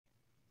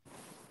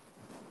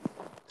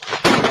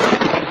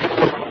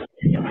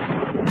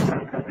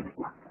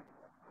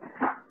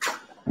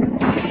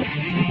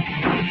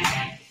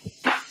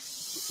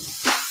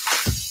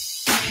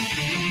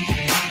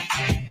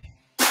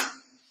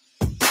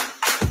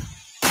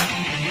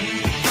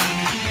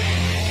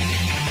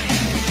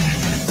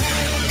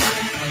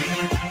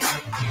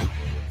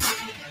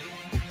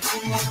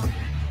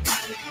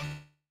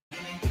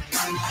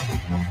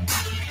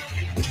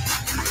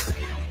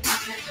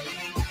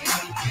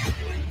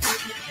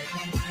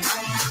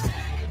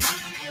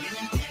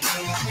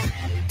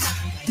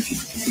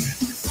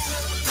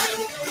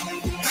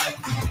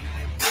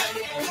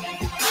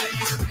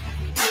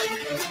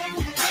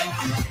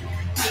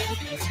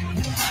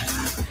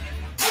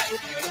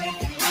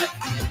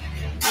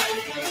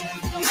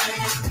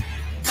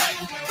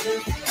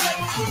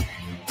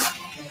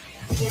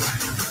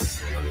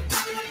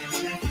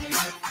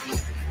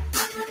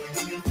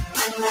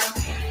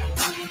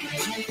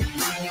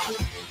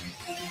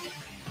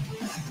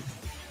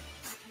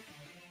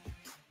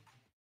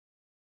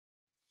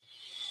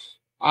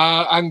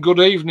And good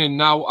evening.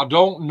 Now, I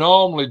don't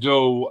normally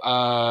do,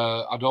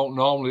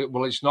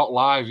 well, it's not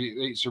live,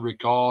 it's a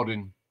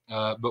recording,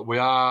 but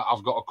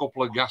I've got a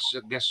couple of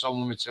guests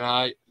on with me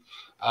tonight.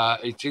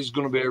 It is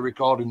going to be a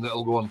recording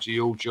that'll go onto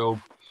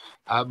YouTube,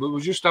 but we're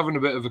just having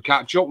a bit of a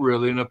catch up,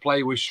 really, and a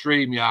play with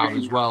StreamYard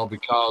as well,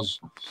 because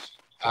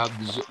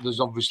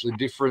there's obviously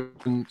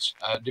different things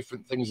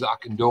that I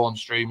can do on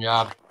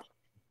StreamYard.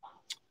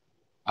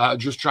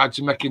 Just tried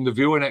to making the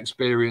viewing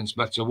experience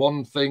better.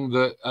 One thing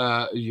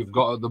that you've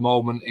got at the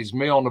moment is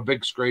me on a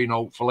big screen,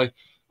 hopefully.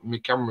 My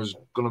camera's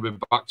going to be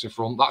back to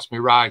front. That's my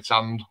right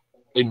hand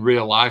in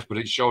real life, but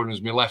it's showing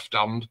as my left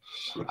hand.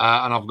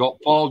 And I've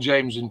got Paul,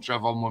 James and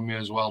Trev on with me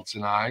as well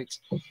tonight.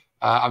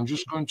 I'm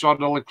just going to add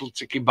a little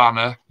ticky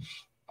banner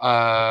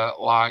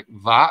like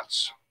that.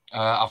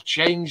 I've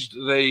changed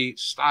the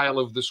style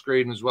of the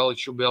screen as well. It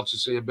should be able to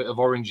see a bit of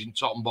orange in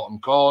top and bottom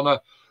corner.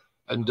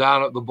 And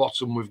down at the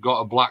bottom, we've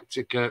got a black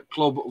ticker,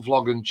 Club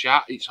Vlog and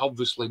Chat. It's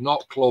obviously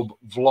not Club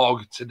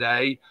Vlog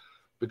today,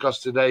 because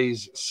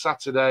today's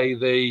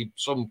Saturday,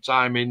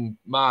 sometime in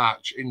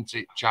March, isn't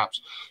it,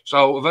 chaps?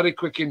 So a very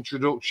quick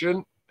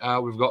introduction.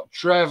 We've got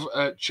Trev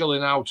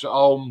chilling out at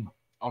home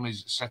on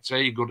his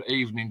settee. Good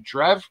evening,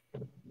 Trev.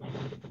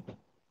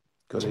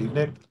 Good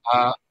evening.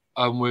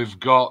 And we've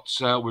got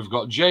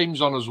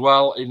James on as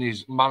well in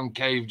his man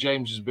cave.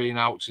 James has been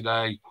out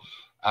today.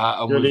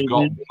 And Good we've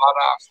evening.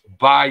 got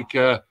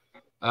badass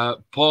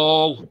biker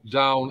Paul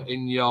down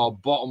in your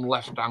bottom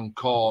left-hand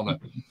corner.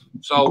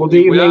 So good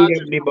evening,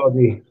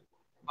 everybody.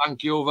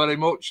 Thank you very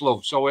much,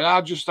 love. So we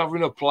are just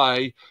having a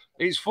play.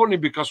 It's funny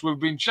because we've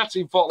been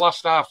chatting for the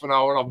last half an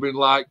hour and I've been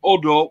like,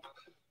 hood up,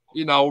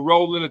 you know,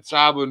 rolling a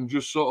tab and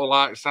just sort of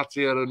like sat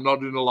here and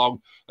nodding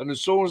along. And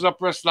as soon as I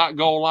press that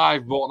go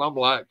live button, I'm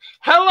like,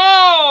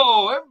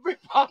 hello,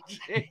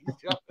 everybody.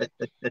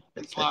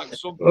 It's like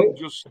something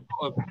just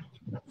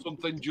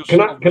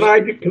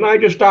Can I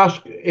just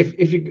ask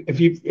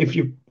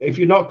if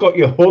you not got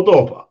your hood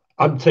up,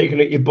 I'm taking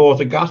it you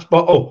bought a gas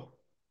bottle.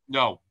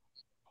 No.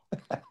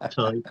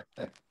 Tight.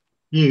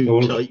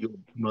 You tight, you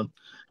man.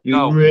 You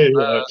no,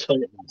 really are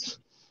tight.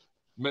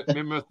 My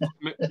thermometer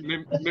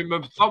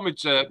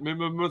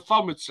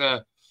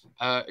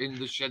in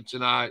the shed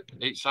tonight,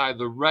 it's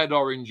either red,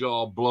 orange,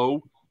 or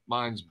blue.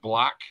 Mine's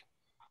black.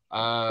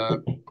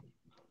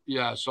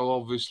 Yeah, so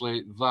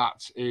obviously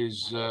that's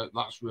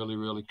really,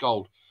 really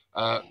cold.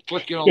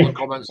 Clicking on the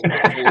comments.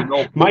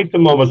 My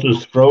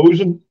thermometer's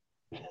frozen.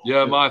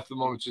 Yeah, my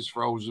thermometer's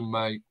frozen,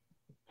 mate.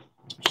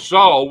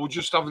 So we're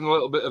just having a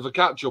little bit of a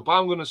catch up.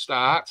 I'm going to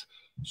start.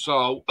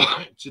 So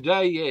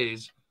today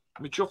is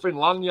my chuffing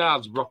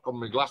lanyards broke on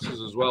my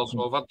glasses as well.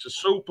 So I've had to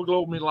super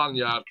glue my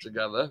lanyard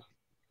together,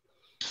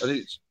 and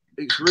it's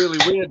really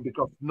weird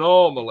because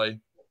normally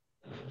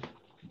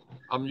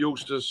I'm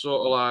used to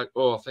sort of like,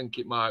 oh, I think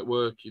it might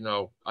work. You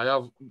know, I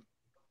have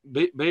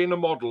being a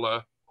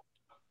modeler.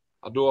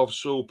 I do have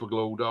super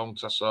glue,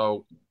 don't I?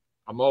 So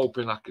I'm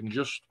hoping I can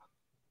just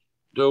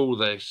do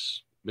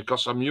this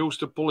because I'm used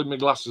to pulling my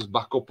glasses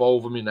back up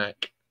over my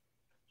neck.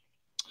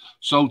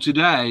 So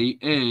today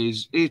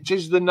is the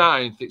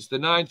 9th. It's the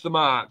 9th of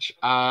March.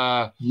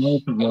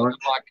 9th of March.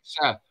 Like I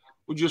said,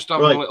 we're just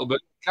having a little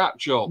bit of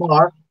catch up.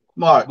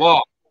 Mark.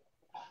 What?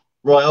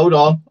 Right, hold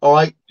on. All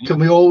right. Can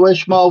we all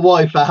wish my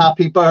wife a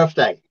happy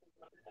birthday?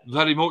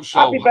 Very much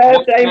so. Happy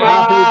birthday,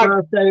 Mark. Happy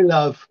birthday,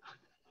 love.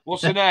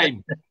 What's her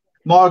name?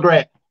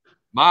 Margaret.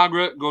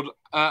 Margaret,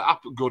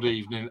 good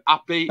evening.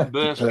 Happy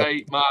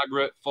birthday,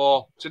 Margaret,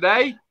 for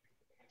today?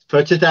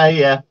 For today,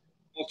 yeah.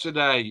 For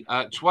today.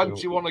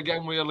 21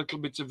 again with a little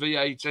bit of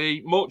VAT.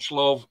 Much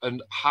love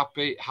and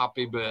happy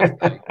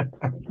birthday.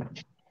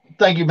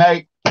 Thank you,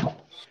 mate.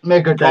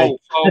 Make a day.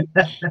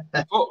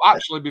 So,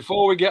 actually,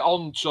 before we get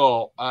on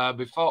to, I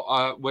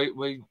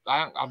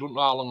don't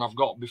know how long I've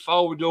got.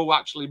 Before we do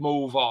actually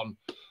move on,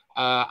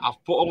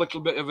 I've put a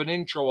little bit of an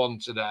intro on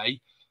today.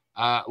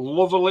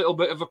 Love a little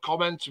bit of a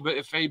comment, a bit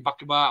of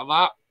feedback about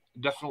that.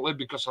 Definitely,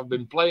 because I've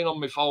been playing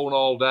on my phone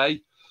all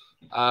day.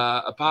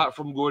 Apart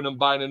from going and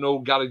buying a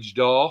new garage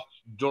door,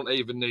 don't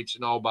even need to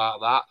know about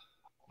that.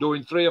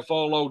 Doing 3 or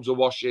 4 loads of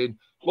washing,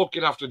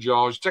 looking after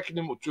George, taking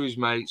him up to his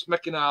mates,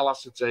 making our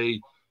lass a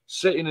tea,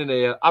 sitting in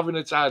here, having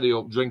a tidy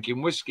up,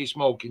 drinking whiskey,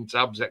 smoking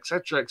tabs,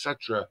 etc.,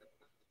 etc.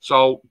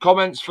 So,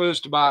 comments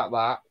first about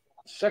that.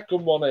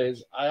 Second one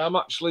is, I am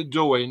actually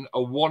doing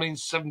a 1 in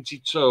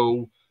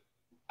 72.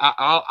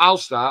 I'll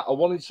start a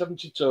 1 in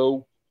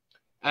 72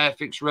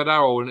 Airfix Red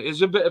Arrow, and it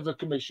is a bit of a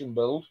commission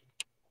build.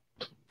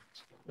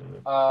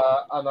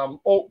 And I'm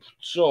up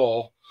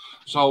so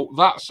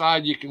that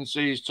side you can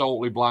see is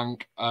totally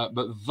blank,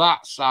 but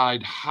that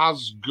side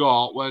has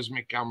got, where's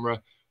my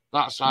camera?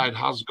 That side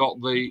has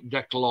got the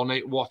decal on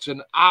it. What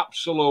an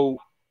absolute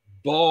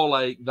ball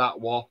ache that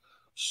was.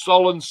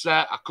 Solid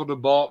set. I could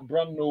have bought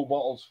brand new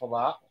bottles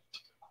for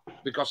that.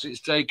 because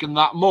it's taken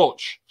that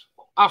much.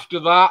 After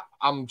that,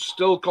 I'm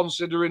still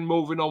considering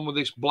moving on with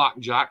this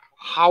blackjack.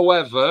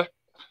 However,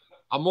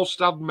 I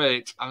must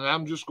admit, and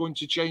I'm just going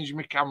to change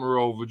my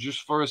camera over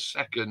just for a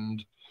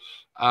second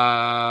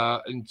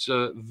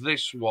into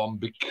this one,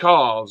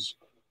 because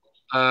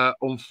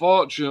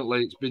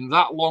unfortunately, it's been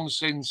that long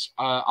since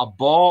I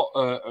bought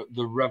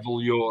the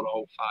Revel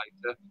Euro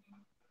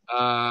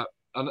Fighter.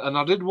 And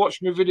I did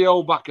watch my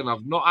video back, and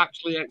I've not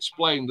actually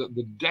explained that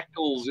the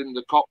decals in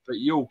the cockpit,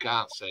 you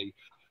can't see,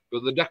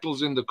 but the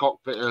decals in the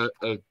cockpit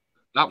are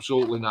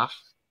absolutely naff.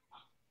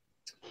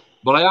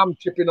 But I am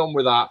chipping on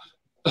with that.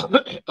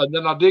 And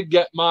then I did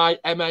get my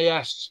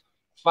MAS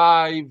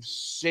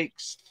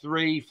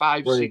 563,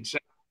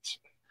 568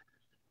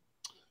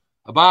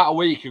 about a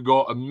week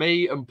ago, and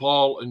me and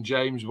Paul and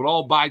James were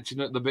all biting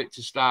at the bit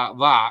to start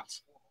that.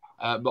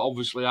 But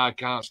obviously I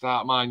can't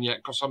start mine yet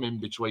because I'm in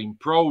between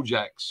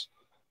projects.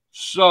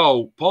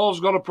 So Paul's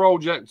got a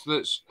project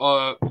that's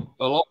a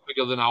lot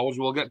bigger than ours.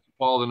 We'll get to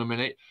Paul in a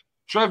minute.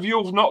 Trev,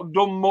 you've not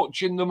done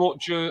much in the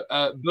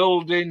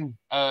building,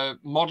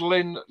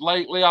 modelling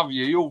lately, have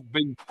you? You've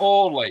been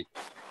poorly.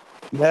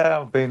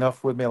 Yeah, I've been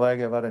off with my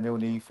leg. I've had a new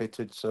knee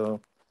fitted,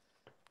 so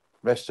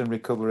rest and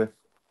recovery.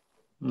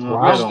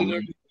 Rest and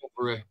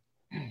recovery.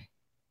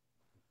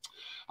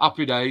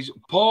 Happy days.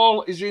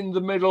 Paul is in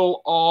the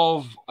middle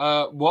of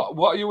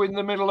what are you in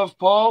the middle of,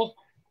 Paul?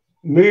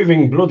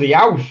 Moving bloody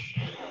house.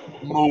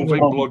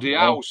 Moving bloody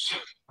house.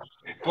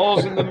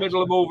 Paul's in the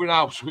middle of moving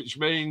house, which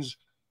means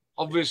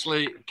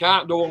obviously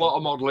can't do a lot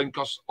of modelling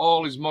because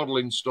all his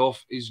modelling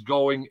stuff is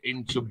going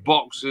into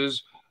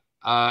boxes.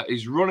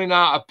 He's running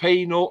out of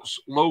peanuts,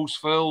 loose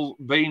fill,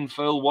 bean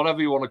fill,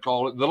 whatever you want to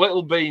call it. The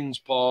little beans,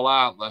 Paul,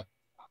 aren't they?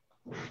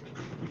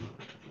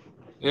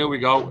 Here we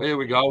go. Here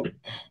we go.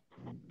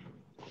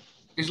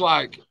 He's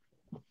like,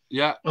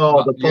 yeah.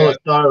 Oh, the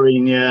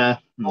polystyrene, yeah.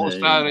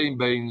 Polystyrene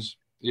beans.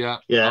 Yeah.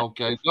 Yeah.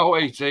 Okay.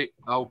 Don't eat it.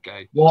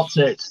 Okay. What's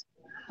it?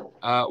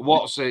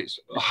 What's it?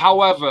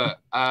 However,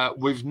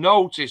 we've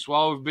noticed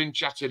while we've been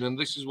chatting, and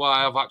this is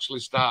why I've actually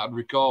started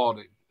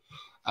recording,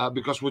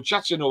 because we're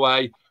chatting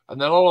away,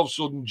 and then all of a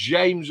sudden,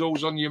 James,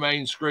 who's on your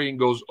main screen,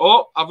 goes,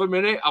 "Oh, have a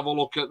minute, have a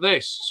look at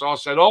this." So I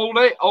said, hold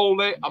it.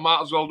 I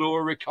might as well do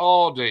a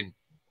recording.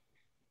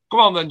 Come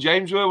on then,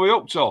 James, where are we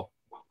up to?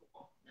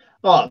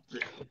 Oh,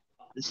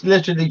 it's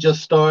literally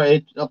just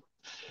started.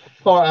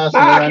 Fart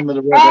assing around with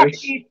the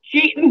rubbers. He's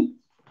cheating.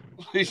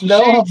 He's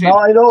No, cheating. no,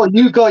 I know.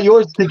 You got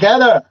yours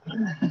together.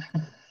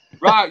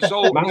 Right,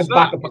 so is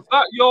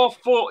that your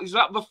full? Is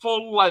that the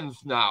full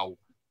length now?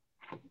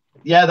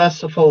 Yeah, that's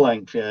the full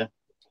length. Yeah.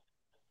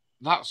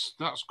 That's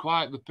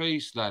quite the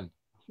piece then.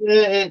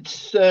 Yeah,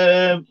 it's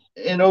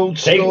in old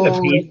school,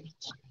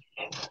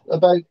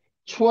 about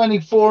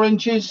 24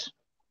 inches.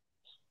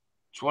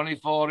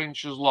 24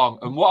 inches long.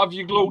 And what have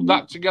you glued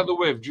that together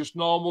with? Just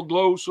normal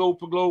glue,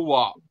 super glue,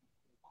 what?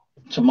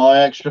 To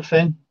my extra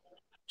thin.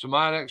 To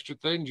my extra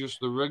thin, just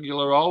the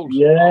regular old.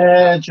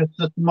 Yeah, okay.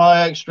 Just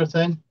my extra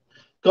thin.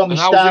 Got me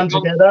stand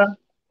together.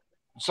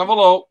 Let's have a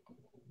look.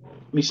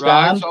 Me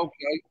stand. Right,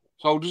 okay.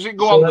 So does it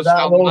go so on the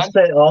stand will then?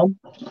 Sit on.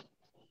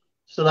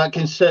 So that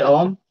can sit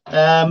on.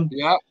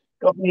 Yeah.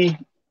 Got me,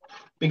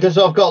 because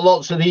I've got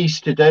lots of these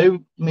to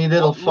do, me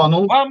little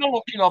funnel. Why am I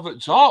looking up at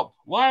top?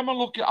 Why am I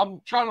looking? I'm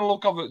trying to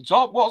look up at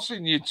top. What's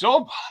in your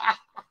tub?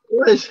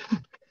 Right,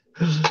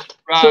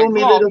 show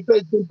me little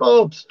bits and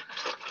bobs.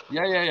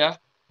 Yeah.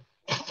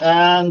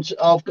 And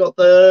I've got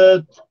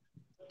the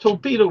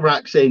torpedo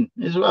racks in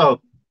as well.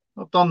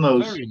 I've done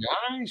those. Very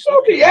nice.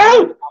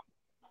 Yeah.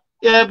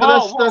 Yeah,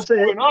 but that's it.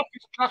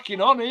 It's cracking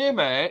on here,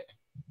 mate.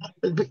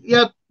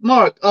 Yeah,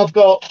 Mark, I've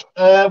got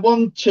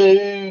 1,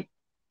 2,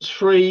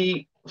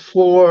 3,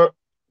 4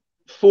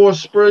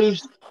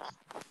 sprues.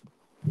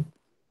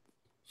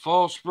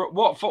 4 sprues.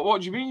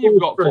 What do you mean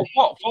you've got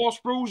 4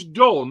 sprues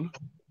done?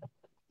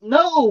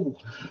 No.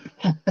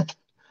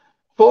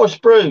 4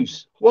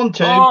 sprues. 1,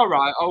 2. Oh,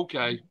 right.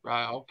 Okay.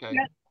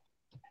 Yeah.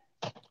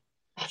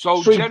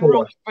 So 3,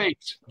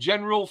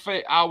 general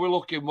fit. How are we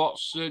looking?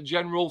 What's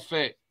general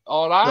fit?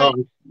 All right.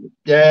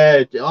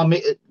 Yeah, I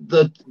mean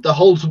the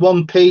hull's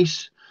one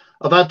piece.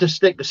 I've had to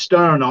stick the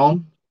stern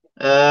on.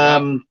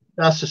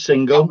 That's a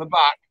single. Is that the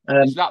back?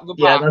 Is that the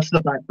back? Yeah, that's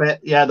the back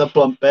bit. Yeah, the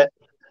blunt bit.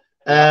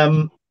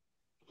 I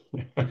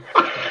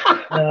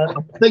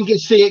think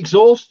it's the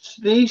exhausts.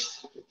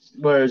 These.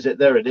 Where is it?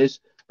 There it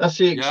is. That's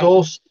the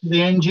exhaust to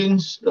the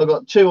engines. I've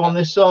got 2 on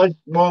this side,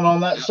 1 on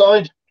that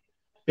side.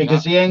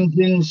 Because the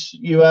engines,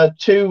 you had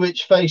 2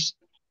 which faced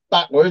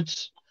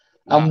backwards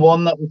and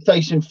 1 that was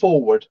facing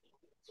forward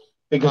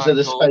because of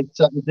the space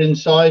that was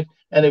inside.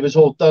 And it was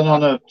all done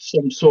on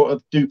some sort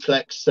of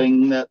duplex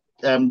thing that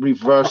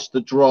reversed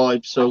the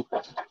drive. So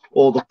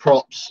all the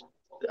props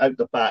out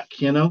the back,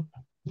 you know.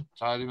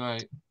 Tidy,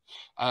 mate.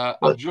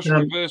 I've just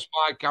reversed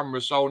my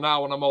camera. So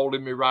now when I'm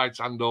holding my right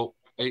hand up,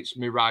 it's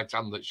my right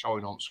hand that's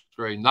showing on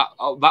screen. That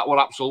will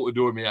absolutely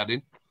do me head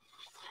in.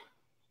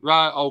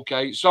 Right,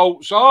 okay. So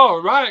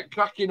right,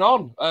 cracking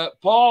on.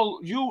 Paul,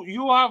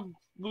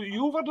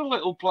 you've had a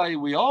little play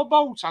with your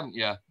boat, haven't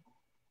you?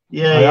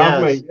 Yeah, I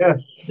have, mate. Yes.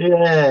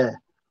 Yeah.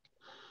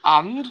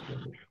 And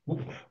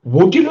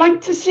Would you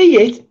like to see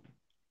it?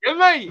 yeah,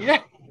 mate.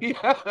 Yeah,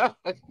 yeah,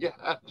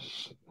 yeah.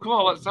 Come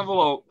on, let's have a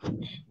look.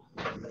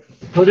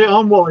 Put it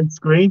on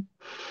widescreen.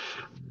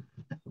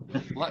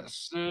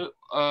 Let's.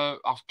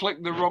 I've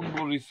clicked the wrong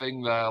bloody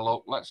thing there.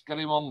 Look, let's get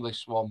him on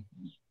this one.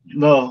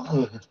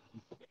 No.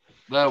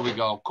 There we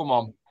go. Come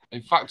on.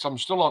 In fact, I'm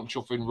still on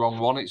chuffing wrong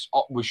one.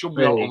 We should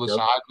be There on the you other go.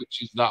 side,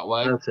 which is that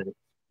way. That's it.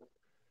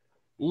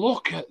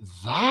 Look at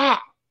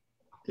that.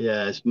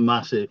 Yeah, it's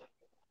massive.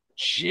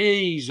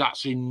 Jeez,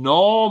 that's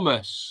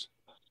enormous.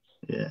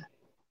 Yeah.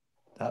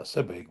 That's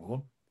a big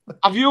one.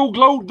 Have you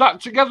glued that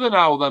together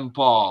now then,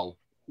 Paul?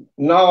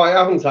 No, I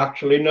haven't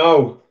actually.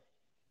 No.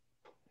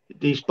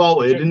 He's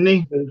bolted, isn't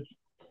he?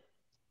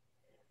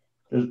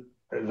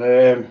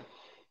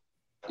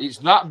 It's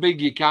that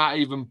big you can't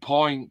even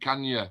point,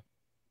 can you?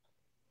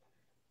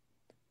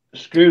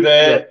 Screw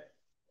there.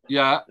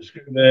 Yeah.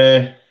 Screw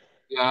there.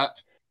 Yeah.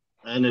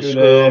 And a Screw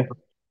screw there. up.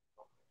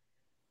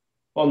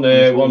 One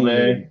there, one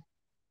there.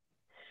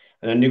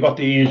 And then you've got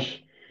these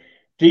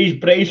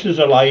braces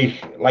are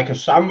like a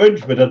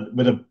sandwich with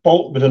a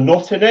bolt with a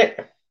nut in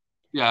it.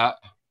 Yeah.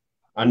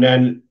 And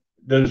then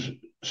there's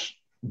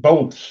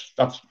bolts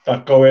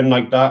that go in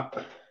like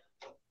that.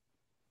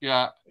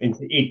 Yeah.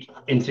 Into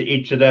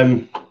each of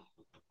them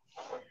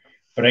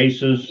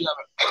braces. Yeah.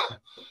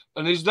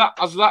 And has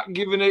that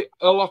given it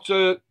a lot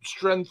of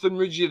strength and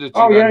rigidity?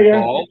 Oh then, yeah.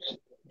 Paul?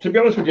 To be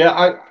honest with you,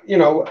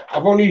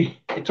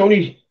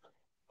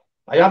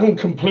 I haven't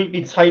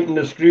completely tightened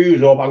the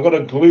screws up. I'm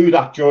gonna glue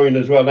that joint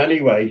as well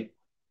anyway.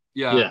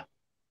 Yeah.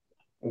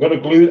 I'm gonna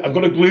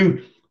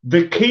glue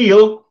the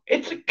keel.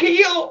 It's a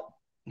keel.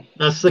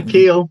 That's the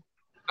keel.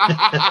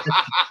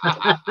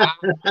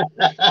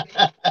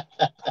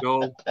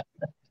 Cool.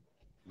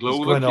 Glue It's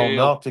the going all keel.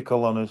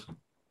 nautical on us.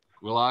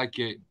 We like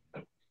it.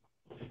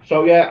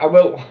 So yeah, I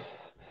will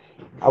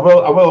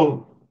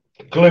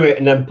glue it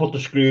and then put the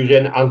screws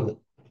in and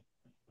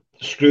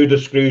screw the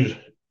screws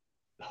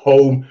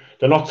home.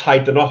 They're not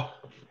tight. They're not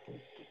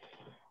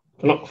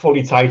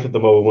fully tight at the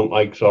moment.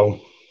 Like so.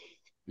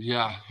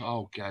 Yeah.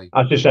 Okay.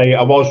 As you say,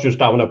 I was just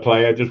having a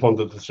play. I just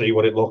wanted to see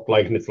what it looked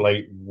like, and it's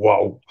like,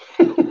 wow.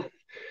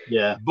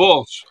 Yeah.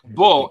 But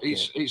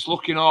it's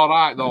looking all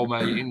right though,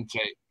 mate, isn't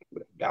it?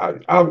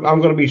 I'm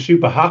going to be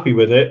super happy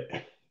with it.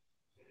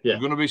 Yeah. You're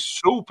going to be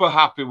super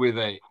happy with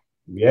it.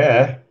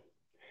 Yeah.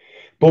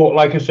 But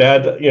like I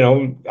said,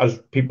 as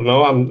people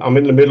know, I'm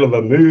in the middle of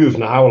a move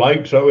now,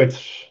 like, so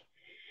it's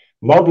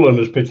modelling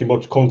has pretty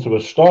much come to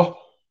a stop.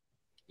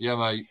 Yeah,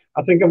 mate.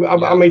 I think I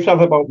might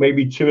have about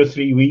maybe 2 or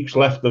 3 weeks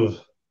left of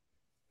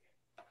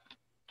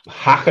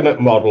hacking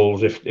at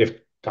models, if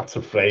that's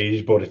a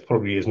phrase, but it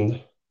probably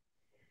isn't.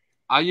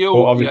 Are you?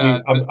 But obviously,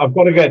 Yeah. I've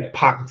got to get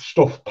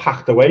stuff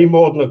packed away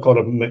more than I've got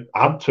to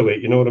add to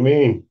it. You know what I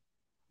mean?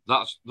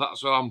 That's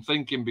what I'm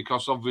thinking,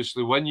 because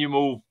obviously when you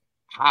move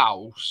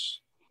house,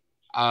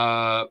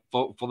 for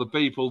the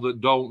people that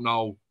don't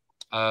know,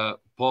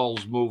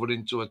 Paul's moving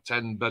into a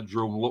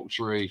 10-bedroom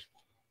luxury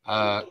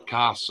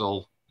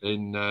castle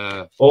in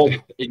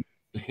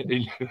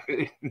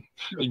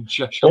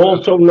Cheshire,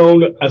 also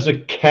known as a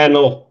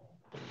kennel.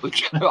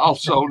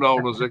 also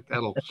known as a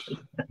kennel.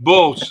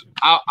 But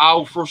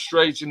how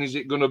frustrating is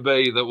it going to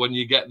be that when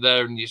you get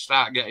there and you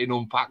start getting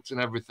unpacked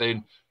and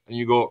everything, and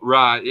you go,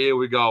 right, here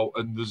we go,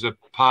 and there's a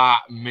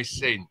part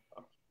missing?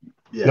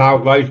 Yeah.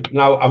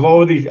 Now, I've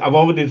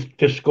already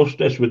discussed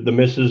this with the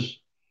missus.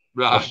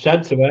 Right. I've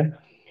said to her,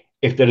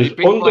 if there's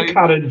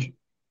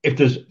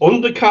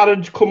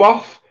undercarriage come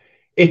off,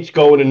 it's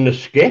going in the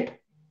skip.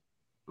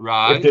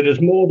 Right. If there is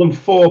more than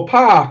 4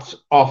 parts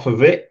off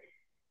of it,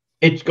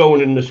 it's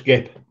going in the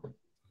skip.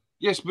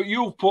 Yes, but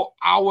you've put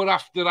hour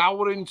after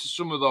hour into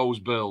some of those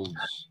builds.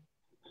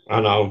 I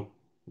know.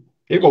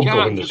 It won't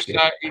go in the skip.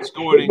 It's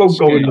going it won't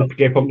go in the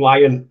skip. I'm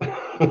lying.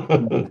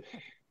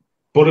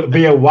 But it'll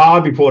be a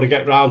while before I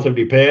get round to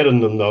repairing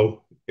them,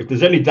 though. If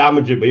there's any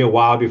damage, it'll be a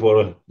while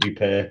before I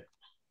repair.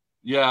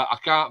 Yeah, I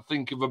can't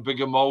think of a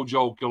bigger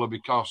mojo killer,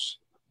 because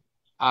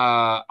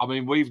I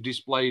mean, we've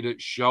displayed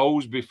at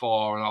shows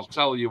before, and I'll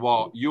tell you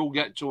what, you'll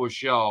get to a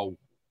show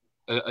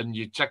and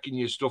you're taking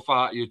your stuff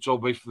out of your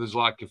tub. If there's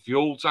like a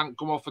fuel tank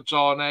come off a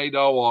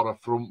tornado or a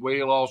front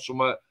wheel or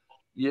something,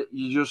 you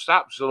just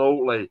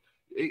absolutely,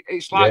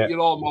 it's like you're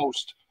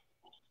almost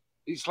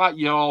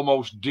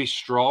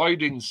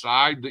destroyed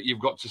inside, that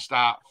you've got to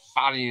start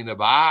fannying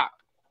about,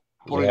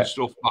 putting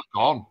stuff back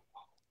on.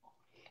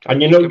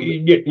 And you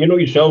know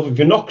yourself, if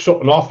you knock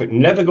something off, it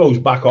never goes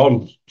back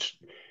on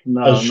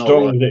as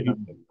strong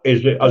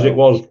as it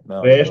was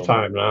first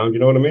time round. You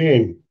know what I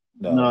mean?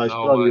 No, it's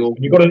bloody awful.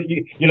 You got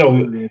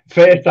to,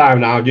 first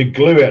time now, you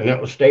glue it and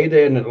it'll stay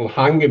there and it'll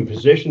hang in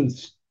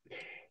positions.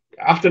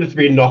 After it's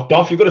been knocked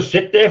off, you've got to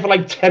sit there for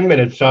like 10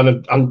 minutes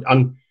and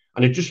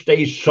it just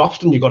stays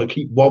soft, and you've got to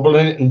keep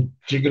wobbling it and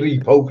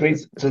jiggly poking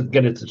it to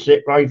get it to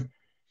sit right.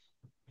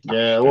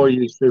 Yeah, or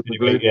you super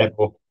glue. Yeah,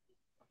 but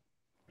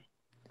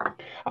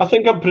I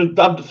think I've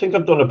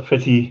done a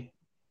pretty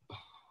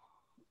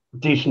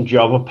decent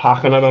job of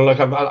packing it. And like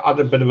I've had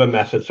a bit of a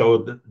method.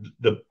 So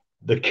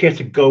the kit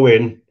would go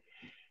in,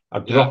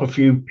 I'd drop a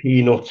few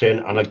peanuts in,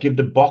 and I'd give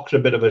the box a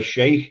bit of a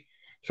shake.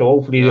 So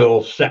hopefully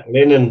they'll settle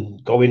in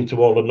and go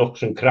into all the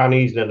nooks and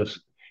crannies. And then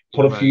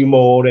put a few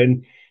more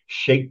in,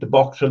 shake the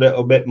box a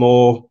little bit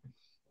more,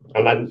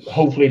 and then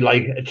hopefully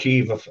like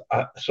achieve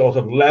a sort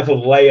of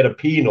level layer of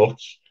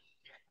peanuts.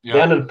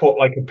 Then I'd put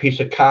like a piece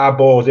of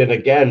cardboard in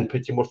again,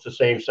 pretty much the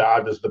same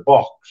size as the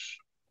box.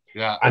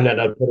 And then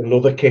I'd put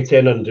another kit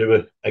in and do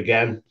it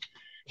again.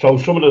 So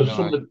some of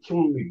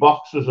the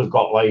boxes have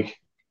got like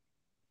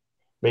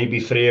maybe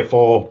 3 or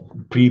 4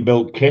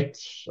 pre-built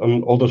kits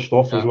and other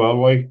stuff as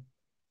well, like.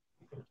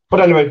 But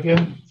anyway,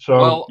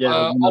 So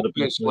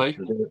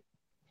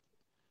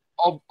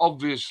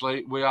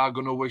obviously, we are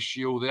going to wish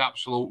you the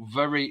absolute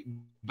very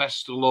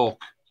best of luck.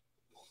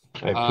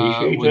 I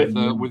appreciate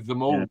with the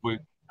move. You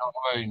know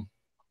what I mean?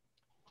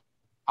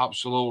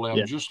 Absolutely.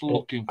 I'm just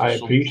looking for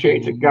something. I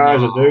appreciate it,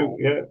 guys. Now. I do.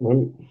 Yeah.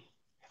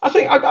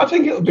 I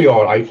think it'll be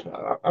all right.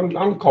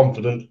 I'm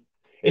confident.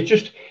 It's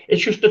just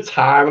the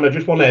time, and I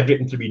just want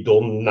everything to be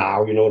done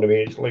now. You know what I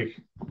mean? It's like,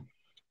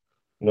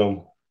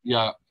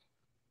 Yeah.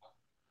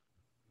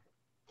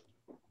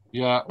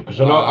 Yeah. Because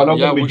I know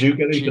when we do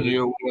get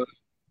into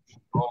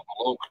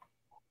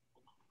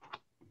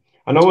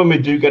I know when we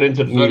do get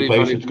into the new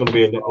place, it's going to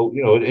be a little,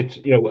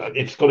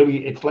 it's going to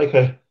be, it's like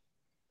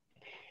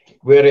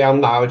where I am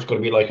now, it's going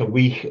to be like a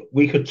week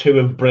or two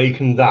of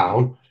breaking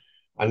down,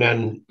 and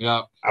then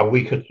a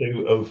week or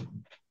two of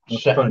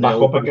setting back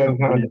up again,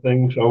 kind of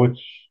thing. So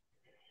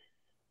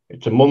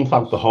it's a month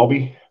out the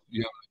hobby.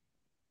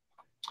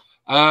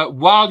 Yeah.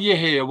 While you're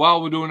here,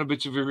 while we're doing a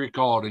bit of a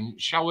recording,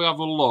 shall we have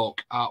a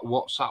look at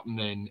what's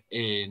happening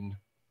in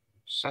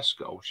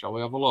Cesco? Shall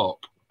we have a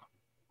look?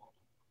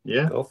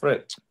 Yeah, go for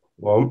it.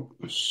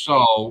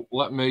 So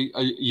let me.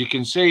 You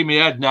can see me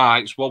head now.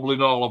 It's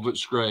wobbling all over the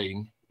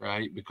screen,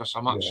 right? Because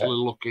I'm actually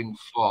looking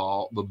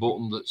for the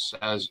button that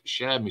says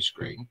share my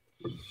screen.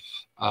 And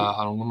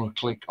I'm going to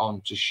click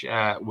on to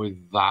share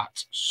with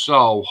that.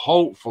 So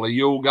hopefully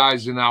you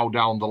guys are now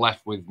down the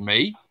left with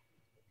me.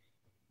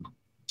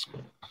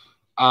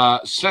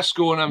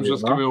 Cesco and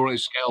Hemsworth Community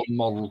Scale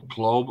Model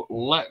Club.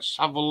 Let's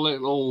have a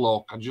little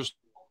look. I just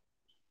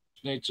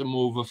need to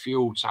move a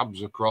few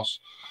tabs across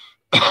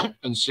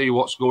and see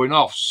what's going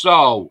off.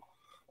 So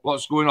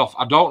what's going off?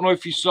 I don't know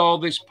if you saw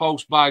this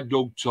post by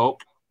Doug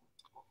Tuck.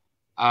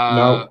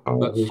 No,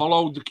 but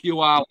followed the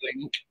QR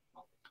link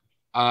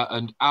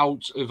and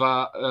out of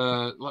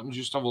our let me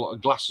just have a look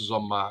at glasses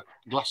on, Mark.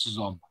 Glasses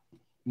on.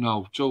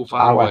 No, too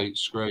far away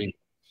screen.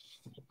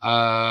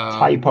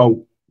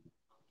 Typo.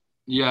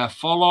 Yeah,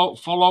 followed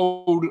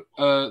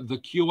the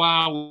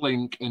QR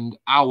link, and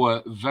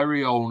our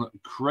very own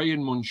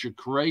Crayon Muncher,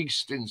 Craig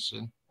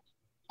Stinson,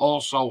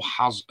 also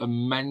has a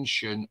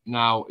mention.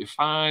 Now, if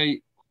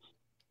I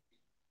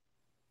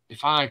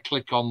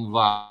click on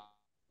that,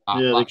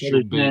 that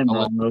should be a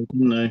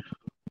little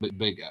bit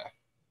bigger.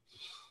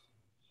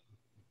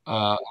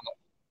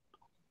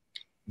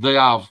 They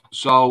have.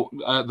 So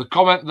the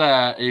comment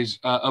there is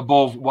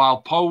above,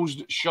 while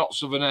posed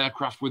shots of an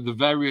aircraft with the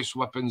various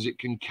weapons it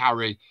can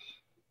carry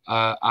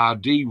are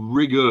de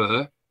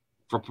rigueur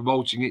for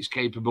promoting its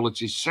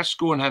capabilities.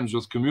 Cesco and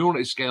Hemsworth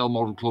Community Scale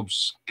Model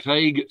Club's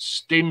Craig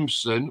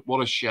Stimson,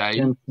 what a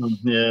shame,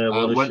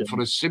 went for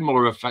a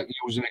similar effect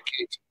using a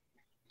kit.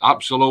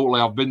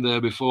 Absolutely, I've been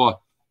there before,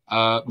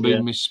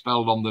 being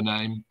misspelled on the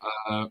name.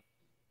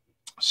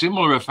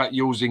 Similar effect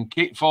using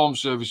kit form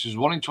services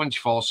 1 in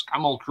 24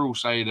 Scamel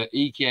Crusader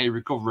EKA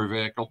recovery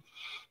vehicle.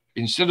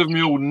 Instead of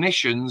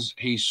munitions,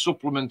 he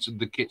supplemented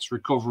the kit's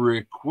recovery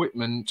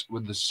equipment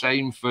with the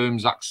same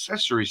firm's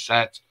accessory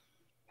set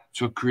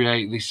to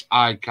create this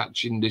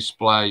eye-catching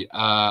display.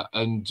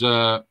 And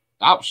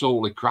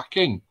absolutely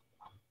cracking.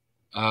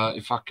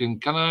 If I can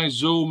I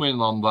zoom in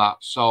on that?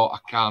 So I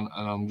can,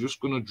 and I'm just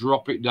going to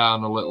drop it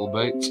down a little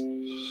bit.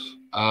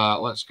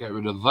 Let's get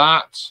rid of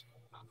that.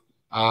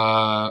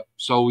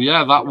 So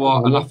yeah, that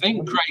was, and I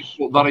think Craig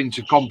put that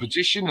into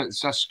competition at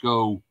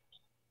Cesco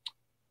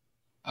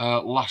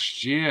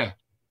last year.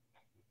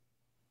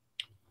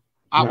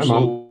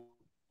 Absolutely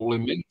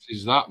mint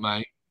is that,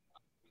 mate.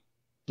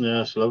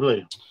 Yeah, it's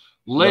lovely.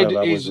 Lid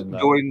is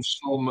doing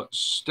some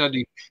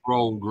steady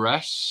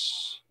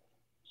progress.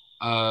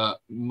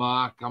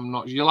 Mark, I'm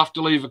not. You'll have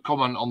to leave a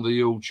comment on the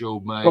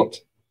YouTube, mate. Oh,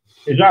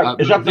 is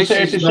that the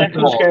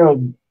 32nd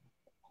scale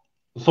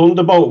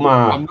Thunderbolt,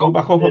 Mark? Go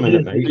back up a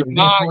minute, mate. It's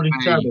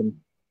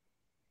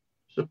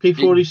a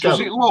P47. Does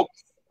it look?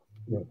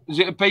 Is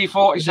it a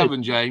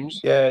P47,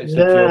 James? Yeah, it's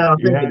I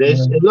think it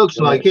is. It looks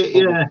like it.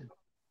 Yeah,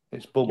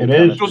 it's bubble. It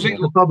is. Does it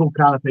look bubble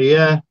canopy?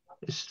 Yeah,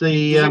 it's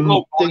the does it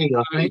look thing,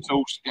 like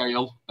 32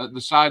 scale at the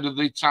side of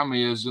the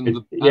Tamiya's and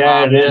the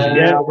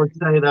I would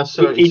say that's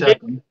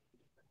 32nd.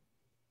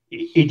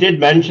 He did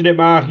mention it,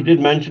 Mark. He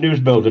did mention he was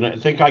building it. I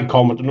think I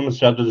commented on him and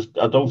said,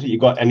 I don't think you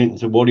got anything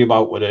to worry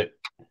about with it.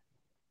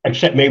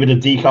 Except maybe the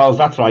decals.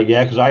 That's right,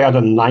 yeah, because I had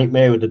a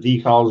nightmare with the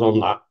decals on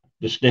that,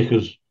 the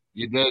stickers.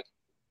 You did.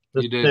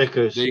 The you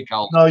stickers. Did.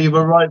 Decals. No, you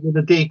were right with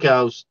the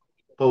decals,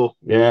 Or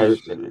Yeah,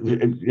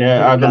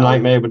 I had a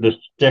nightmare with the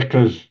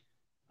stickers.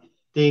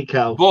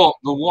 decal. But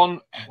the one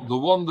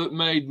that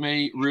made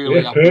me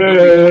really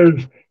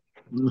happy.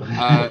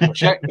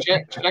 Check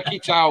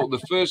it out. The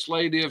First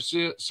Lady of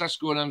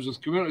Sesco and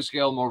Emsworth Community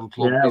Scale Model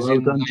Club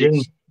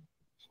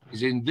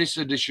is in this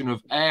edition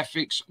of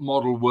Airfix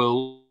Model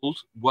World.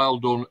 Well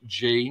done,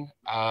 Gene.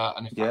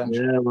 And if I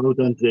can well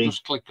done, Gene.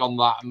 just click on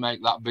that and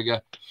make that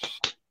bigger,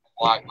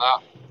 like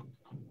that.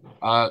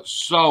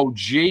 So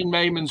Gene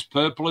Mayman's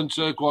purple and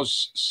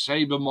turquoise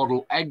Sabre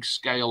model egg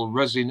scale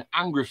resin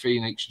Angry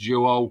Phoenix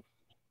duo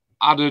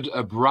added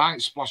a bright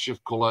splash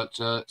of colour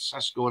to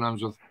Sesco and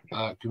Emsworth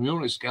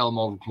Community Scale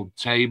Model Club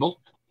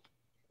table,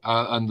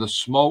 and the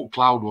smoke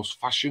cloud was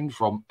fashioned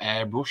from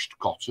airbrushed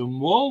cotton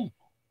wool.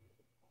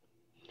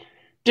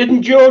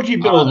 Didn't Georgie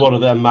build one of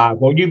them, Mark?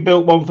 Well, you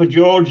built one for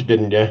George,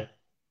 didn't you?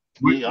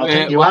 I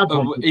think you had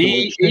one.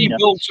 He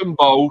built them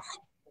both.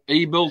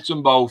 He built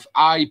them both.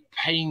 I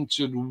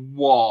painted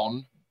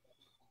one,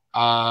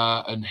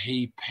 and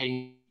he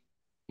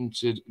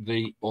painted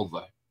the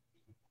other.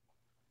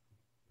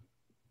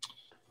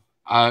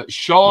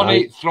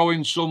 Shawnee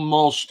throwing some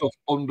more stuff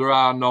under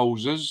our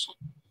noses,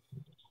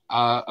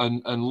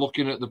 and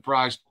looking at the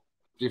price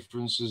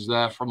differences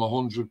there from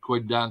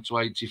 £100 down to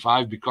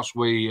 85, because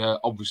we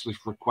obviously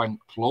frequent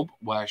club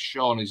where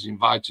Sean is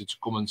invited to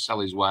come and sell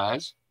his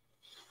wares.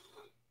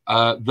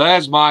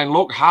 There's mine.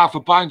 Look, half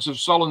a pint of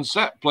Solon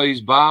set,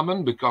 please,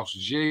 barman, because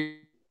Jesus,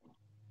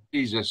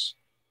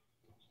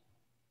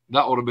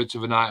 that was a bit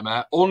of a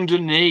nightmare.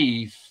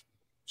 Underneath,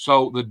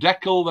 so the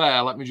decal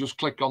there, let me just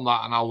click on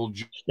that and I will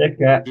just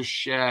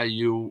share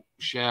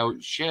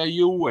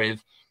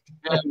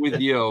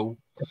with you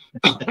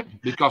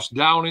because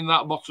down in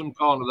that bottom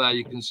corner there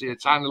you can see a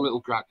tiny little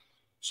crack.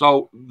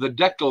 So the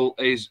decal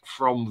is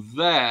from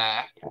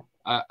there.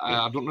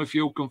 I don't know if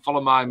you can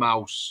follow my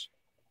mouse.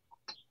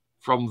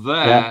 From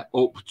there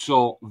up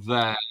to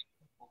there.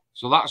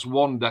 So that's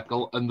one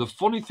decal. And the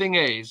funny thing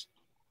is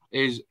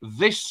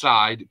this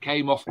side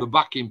came off the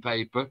backing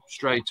paper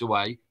straight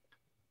away.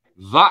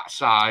 That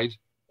side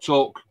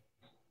took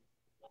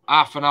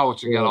half an hour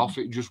to get off.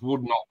 It just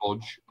would not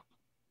budge.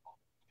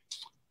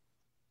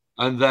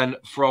 And then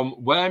from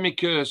where my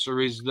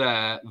cursor is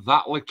there,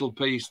 that little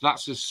piece,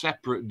 that's a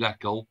separate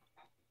decal.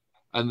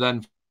 And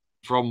then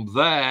from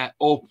there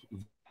up,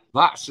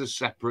 that's a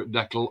separate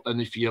decal.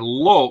 And if you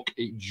look,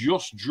 it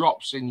just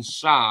drops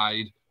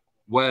inside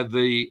where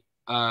the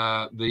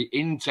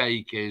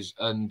intake is,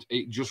 and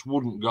it just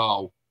wouldn't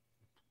go.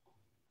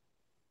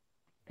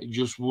 It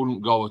just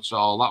wouldn't go at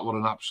all. That was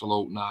an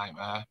absolute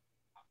nightmare.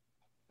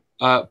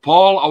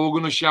 Paul, I was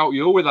going to shout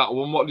you with that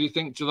one. What do you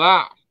think to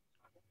that?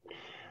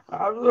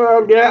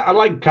 Yeah, I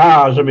like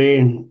cars. I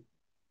mean,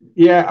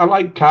 yeah, I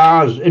like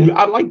cars.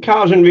 I like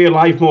cars in real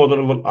life more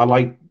than I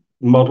like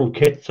model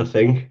kits, I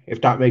think,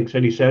 if that makes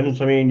any sense.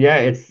 I mean, yeah,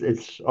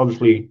 it's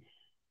obviously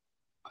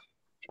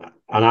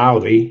an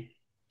Audi.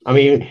 I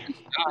mean,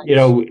 you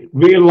know,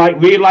 real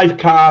life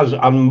cars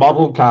and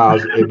model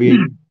cars, it'd be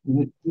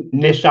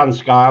Nissan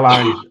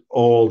Skylines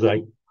all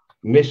day.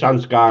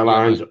 Nissan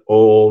Skylines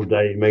all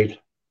day, mate.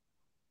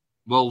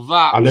 Well,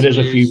 that and there is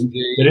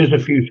a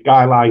few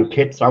Skyline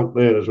kits out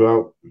there as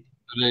well. It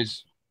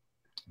is.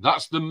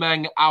 That's the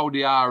Meng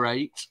Audi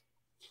R8,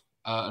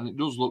 and it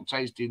does look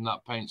tasty in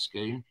that paint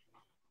scheme.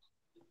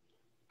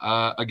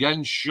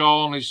 Again,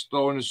 Sean is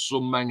throwing us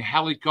some Meng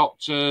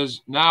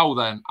helicopters. Now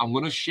then, I'm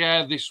going to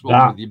share this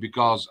one with you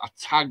because I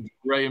tagged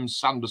Graham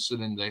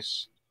Sanderson in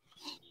this.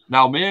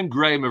 Now, me and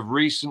Graham have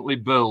recently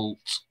built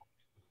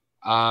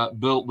the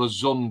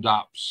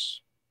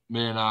Zundaps,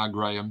 me and our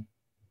Graham.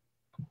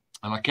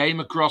 And I came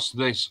across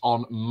this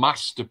on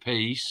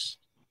Masterpiece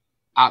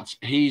at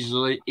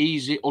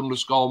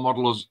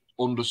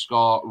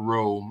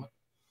easy_modelers_room.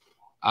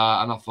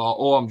 And I thought,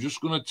 oh, I'm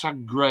just going to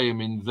tag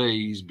Graham in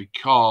these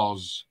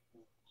because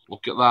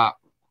look at that.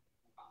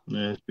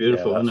 Yeah, it's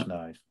beautiful, isn't it?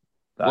 Nice.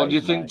 What do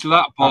you think to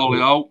that,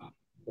 Paulio?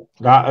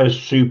 That is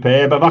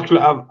superb.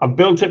 I've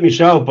built it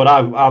myself, but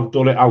I've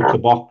done it out the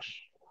box.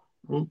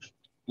 Oops.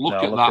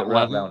 Look at that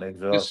round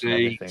exhaust and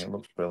everything. It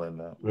looks brilliant.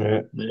 That.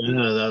 Yeah,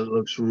 that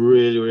looks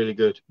really, really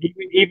good.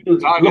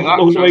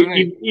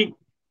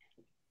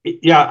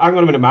 Yeah, hang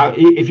on a minute, Matt.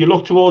 If you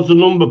look towards the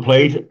number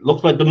plate, it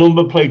looks like the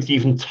number plate's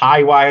even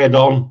tie wired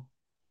on.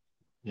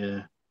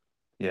 Yeah.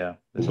 Yeah.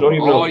 I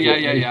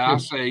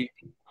see.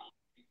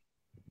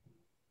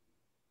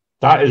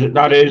 That is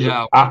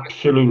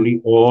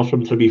absolutely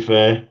awesome, to be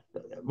fair.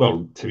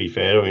 Well, to be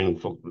fair, I mean,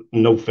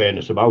 no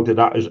fairness about it.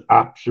 That is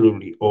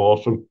absolutely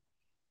awesome.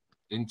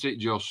 Isn't it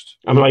just?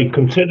 I'm like,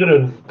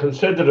 considering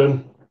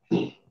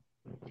it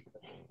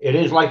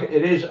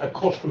is a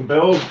custom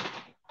build.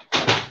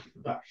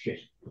 That shit.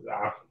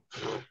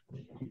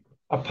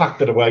 I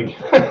packed it away.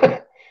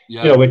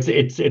 Yeah. You know, it's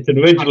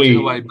originally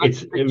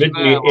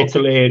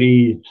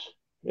Italy.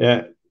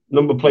 Yeah,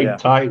 number plate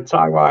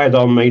tie wired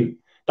on, mate.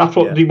 That's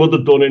what they would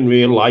have done in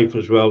real life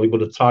as well. They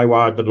would have tie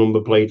wired the number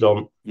plate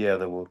on. Yeah,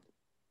 they would.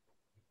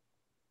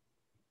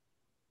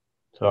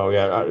 So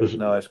yeah, that is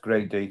it's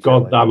great detail.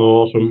 goddamn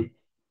awesome.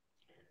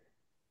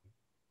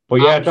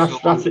 But yeah,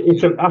 that's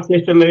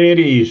a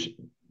lady's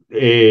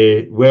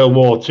World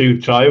War II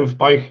Triumph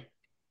bike.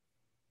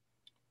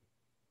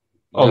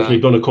 Obviously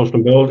done a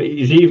custom build.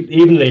 He's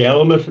even the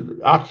helmet.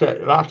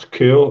 That's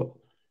cool.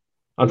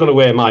 I don't know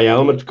where my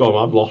helmet's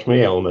gone. I've lost my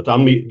helmet.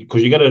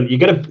 Because you get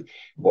a.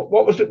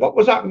 What was it? What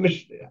was that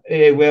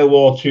World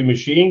War II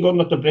machine gun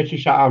that the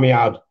British Army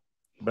had?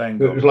 It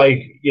was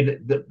like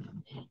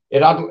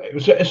it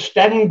was a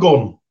Sten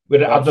gun with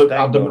had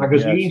the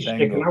magazine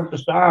sticking out the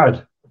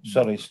side.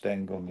 Sorry,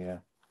 Sten gun, yeah.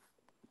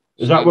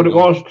 Is that what it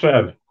was,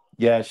 Trev?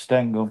 Yeah,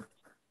 Sten gun.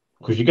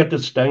 Because you get the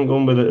Sten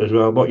gun with it as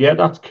well. But yeah,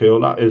 that's cool.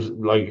 That is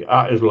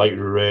like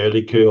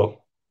really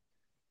cool.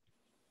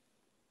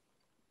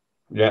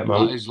 Yeah,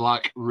 man. That is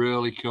like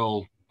really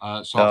cool.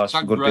 So I've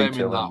tagged Graham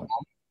in that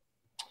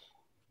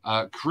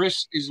one.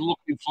 Chris is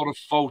looking for a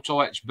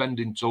photo etch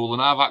bending tool,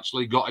 and I've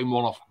actually got him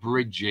one off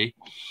Bridgie.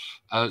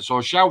 So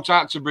a shout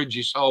out to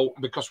Bridgie. So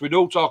because we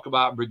do talk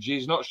about Bridgie,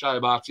 he's not shy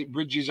about it.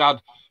 Bridgie's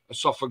had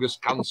esophagus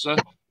cancer.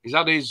 He's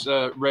had his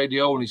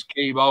radio and his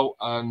chemo.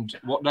 And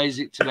what day is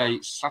it today?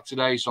 It's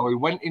Saturday. So he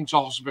went into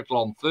hospital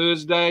on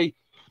Thursday.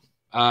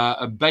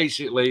 And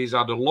basically he's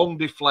had a lung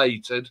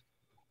deflated.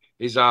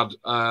 He's had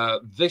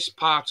this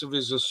part of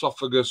his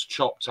esophagus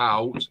chopped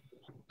out.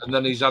 And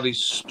then he's had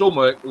his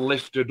stomach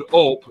lifted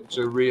up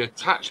to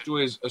reattach to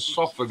his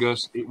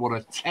esophagus. It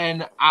was a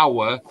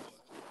 10-hour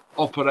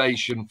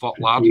operation for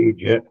lad.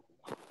 Yeah.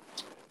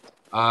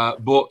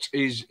 But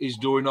he's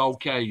doing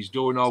okay. He's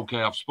doing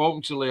okay. I've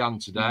spoken to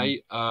Leanne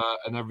today,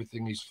 and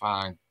everything is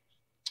fine.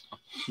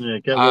 Yeah,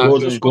 good.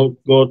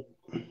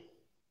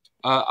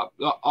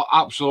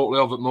 Absolutely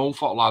over the moon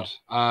for lad.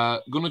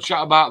 Going to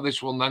chat about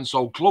this one then.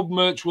 So club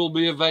merch will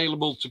be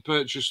available to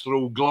purchase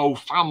through Glow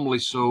Family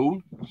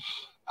soon.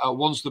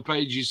 Once the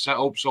page is set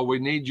up, so we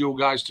need you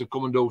guys to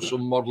come and do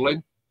some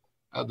modelling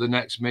at the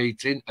next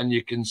meeting, and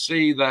you can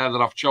see there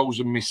that I've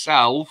chosen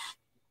myself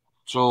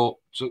to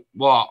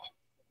what?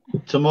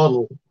 To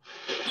model.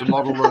 To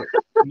model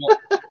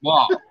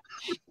what?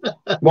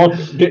 What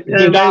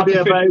did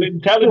artificial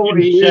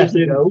intelligence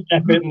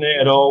step in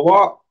there or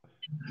what?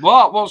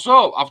 What? What's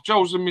up? I've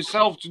chosen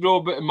myself to do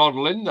a bit of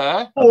modelling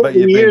there. 40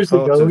 years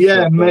ago,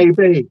 yeah,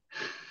 maybe.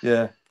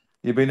 Yeah.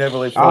 You've been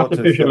heavily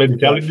artificial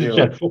intelligence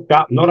said, fuck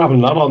that, I'm not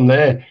having that on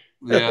there.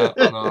 Yeah,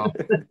 I know.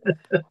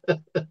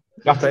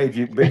 That page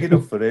is big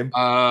enough for him.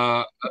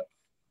 I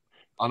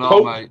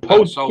know, mate.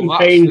 Post so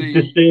contains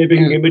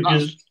disturbing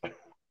images.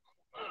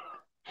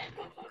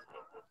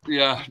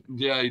 Yeah,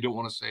 you don't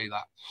want to see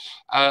that.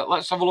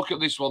 Let's have a look at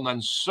this one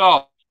then.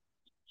 So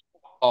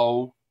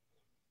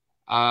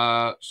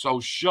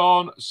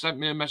Sean sent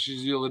me a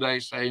message the other day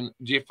saying,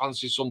 do you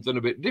fancy something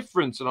a bit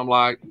different? And I'm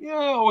like, yeah,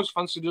 I always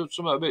fancy doing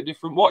something a bit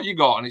different. What you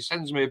got? And he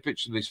sends me a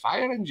picture of this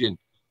fire engine.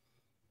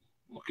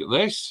 Look at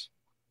this.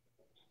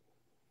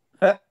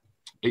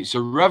 It's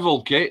a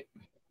Revel kit.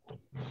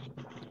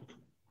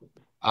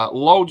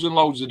 Loads and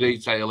loads of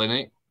detail in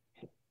it.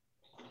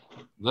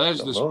 There's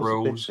the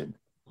sprues.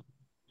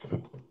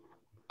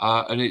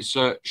 And it's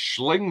a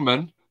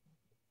Schlingmann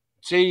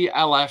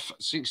TLF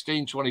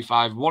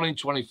 1625 1 in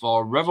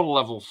 24 Revel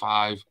level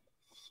 5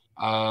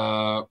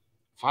 fire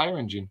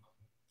engine,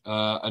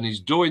 and he's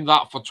doing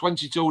that for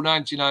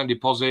 $22.99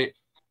 deposit,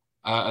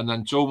 and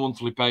then 2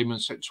 monthly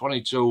payments at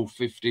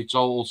 $22.50,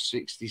 total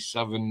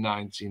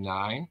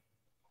 $67.99.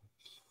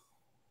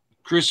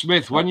 Chris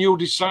Smith, when you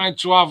decide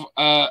to have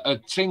a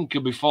tinker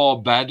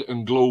before bed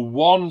and glue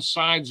one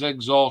side's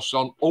exhaust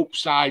on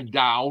upside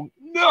down,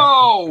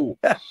 no.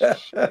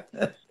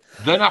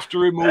 Then have to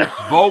remove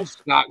both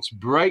stacks,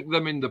 break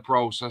them in the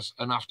process,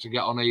 and have to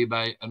get on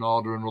eBay and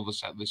order another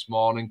set this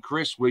morning.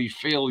 Chris, we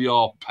feel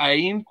your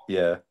pain.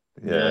 Yeah.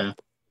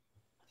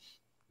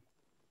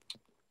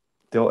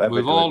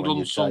 We've all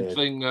done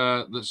something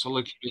that's a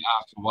little bit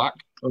out of whack.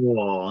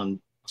 Oh, and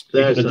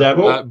there's the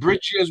devil.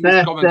 Bridges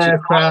was commenting.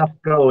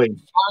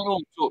 Going.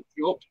 Final touch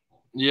up.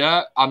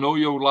 Yeah, I know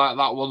you like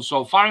that one.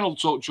 So final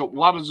touch up,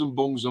 ladders and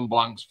bungs and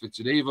blanks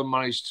fitted. Even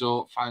managed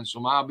to find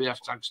some RBF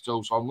tags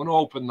too. So I'm going to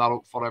open that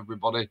up for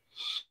everybody.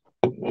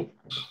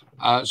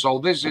 So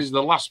this is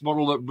the last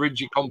model that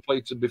Bridgie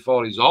completed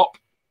before he's up.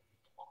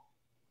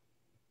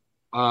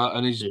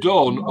 And he's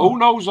done. Who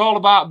knows all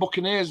about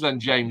Buccaneers then,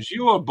 James?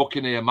 You're a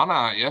Buccaneer man,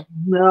 aren't you?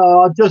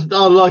 No, I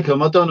like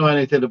them. I don't know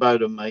anything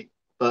about them, mate.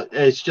 But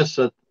it's just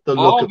the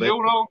look of it.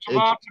 You know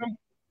about them?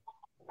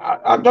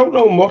 I don't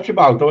know much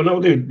about them. I know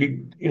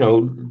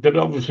they're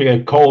obviously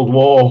a Cold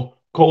War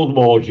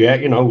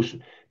jet,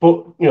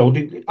 but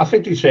I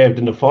think they served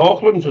in the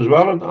Falklands as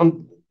well,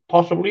 and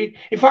possibly,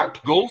 in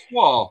fact, Gulf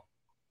War.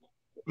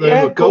 They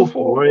were Gulf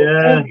War,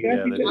 yeah.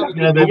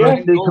 They were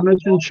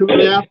decommissioned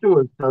shortly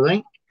afterwards, I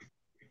think.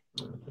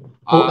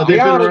 But they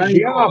are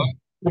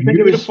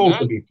beautiful,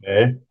 to be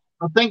fair.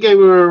 I think they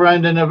were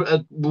around in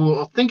I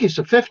think it's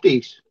the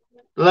 50s.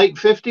 Late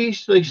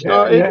 50s they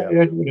started. Yeah,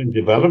 they were in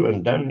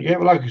development then. Yeah,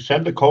 well, like I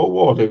said, the Cold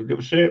War, they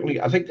were certainly,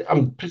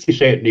 I'm pretty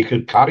certain they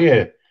could carry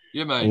a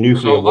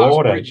nuclear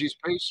war. That's Bridges'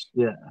 piece.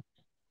 Yeah.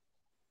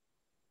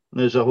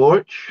 There's a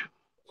Horch.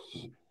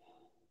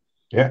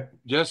 Yeah.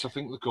 Yes, I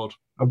think they could.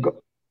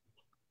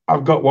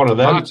 I've got one of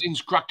them.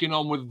 Martin's cracking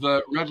on with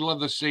the red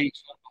leather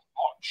seats on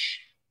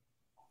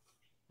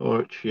the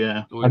watch.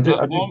 Yeah. I did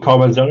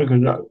comment on it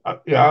because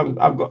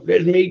I've got,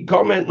 there's me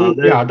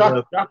commenting. Yeah,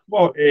 that's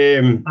what that's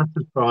a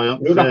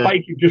Triumph. that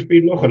bike you've just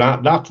been looking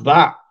at. That's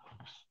that.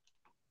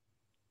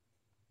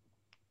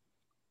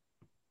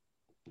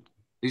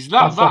 Is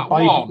that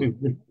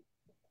one?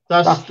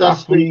 That's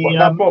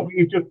what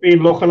we've just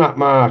been looking at,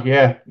 Mark.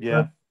 Yeah.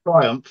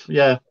 Triumph.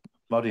 Yeah.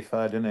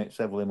 Modified, isn't it? It's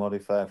heavily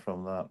modified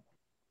from that.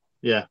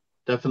 Yeah,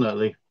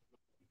 definitely.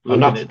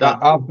 And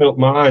I've built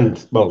mine,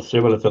 well,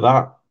 similar to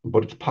that,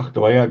 but it's packed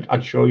away.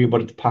 I'd show you,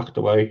 but it's packed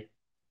away.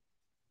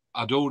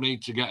 I do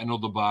need to get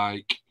another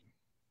bike.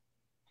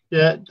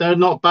 Yeah, they're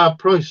not bad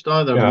priced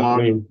either, Yeah,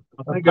 Mark. I mean,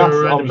 I think that's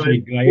obviously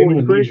Graham,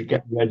 and he's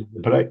getting ready to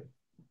play.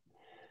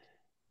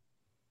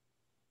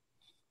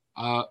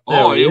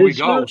 Here we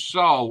go.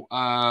 So,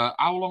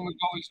 how long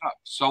ago is that?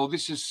 So,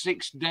 this is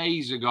 6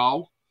 days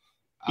ago.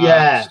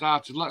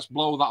 Started. Let's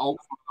blow that up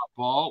for that,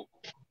 Paul.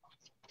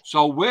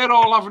 So, we're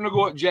all having a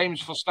go at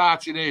James for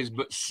starting his,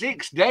 but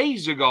 6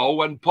 days ago,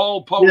 when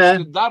Paul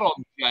posted that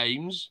on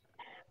James.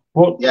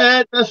 But,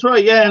 yeah, that's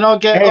right. Yeah, and I'll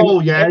get.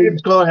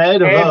 He's got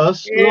ahead of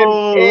us.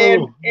 Hey,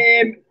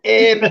 wait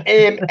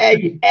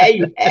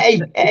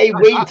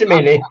a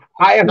minute.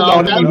 I am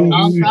not even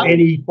using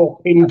any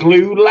fucking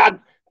glue, lad.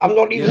 I'm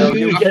not even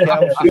using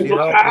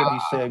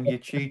it. You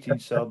cheating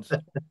sods.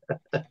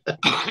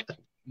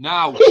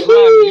 Now, Trev,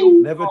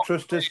 you never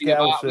trust a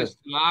scouser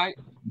tonight.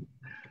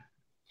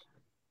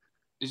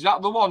 Is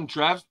that the one,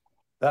 Trev?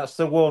 That's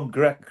the one.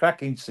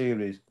 Cracking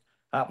series.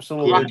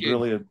 Absolutely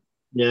brilliant.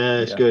 Yeah,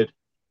 it's good.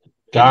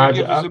 Can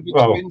you give us a bit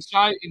of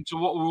insight into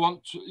what we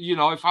want to,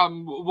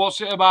 what's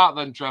it about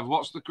then, Trev?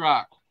 What's the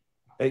crack?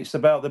 It's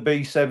about the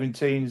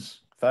B-17s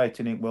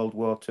fighting in World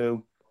War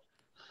II.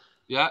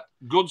 Yeah,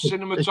 good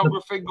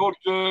cinematography,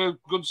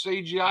 good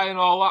CGI and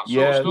all that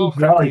sort of stuff.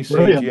 Cracking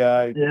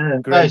CGI. Yeah,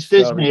 it's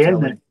Disney,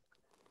 isn't it?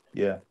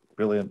 Yeah,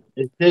 brilliant.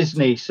 It's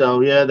Disney,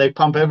 so yeah, they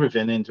pump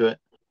everything into it.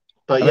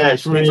 But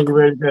it's really,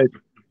 really good.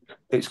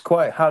 It's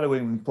quite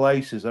harrowing in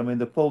places. I mean,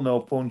 they pull no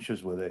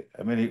punches with it.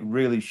 I mean, it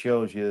really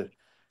shows you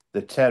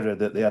the terror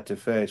that they had to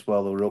face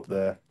while they were up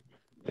there.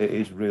 It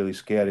is really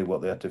scary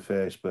what they had to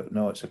face, but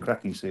no, it's a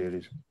cracking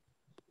series.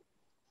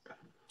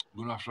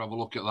 We're going to have a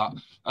look at that.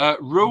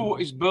 Rue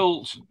is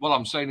built. Well,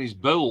 I'm saying he's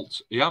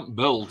built. He hasn't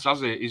built,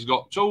 has he? He's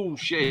got 2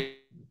 sheep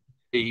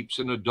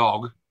and a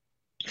dog.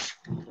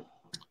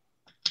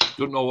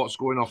 Don't know what's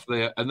going off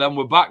there. And then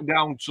we're back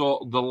down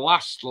to the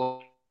last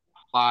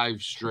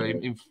live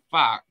stream. In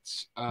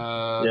fact,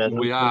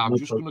 we are. I'm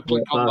just going to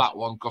click on that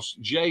one because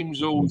James,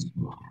 who's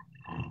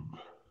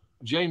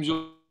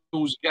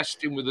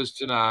guesting with us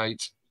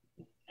tonight,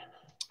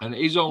 and it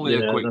is only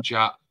a quick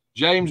chat.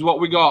 James, what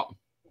we got?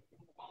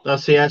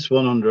 That's the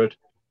S100.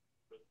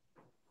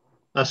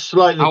 That's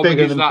slightly How bigger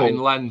big is than that Paul. in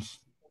length?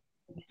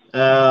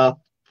 I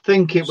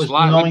think it was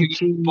Slightly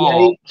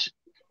 98.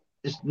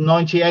 It's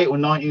 98 or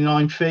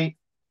 99 feet.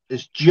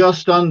 It's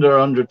just under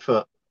 100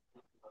 foot.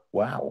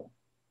 Wow.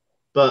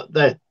 But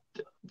they're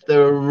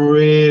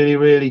really,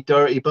 really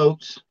dirty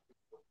boats.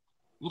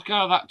 Look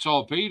how that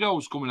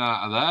torpedo's coming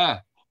out of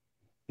there.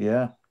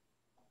 Yeah.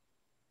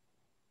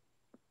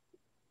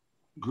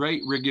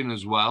 Great rigging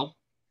as well.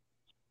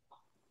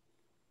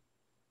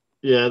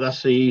 Yeah,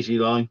 that's the easy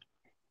line.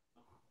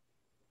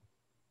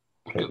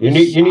 You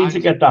need to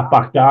get that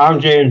back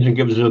down, James, and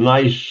give us a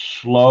nice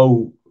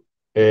slow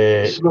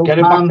get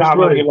it back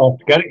down on your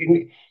loft. Get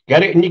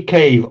it in your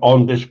cave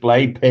on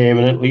display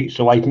permanently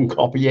so I can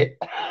copy it.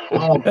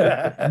 Oh,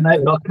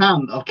 mate, I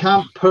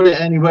can't put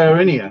it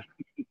anywhere in here.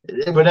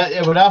 It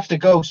would have to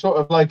go sort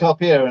of like up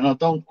here, and I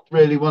don't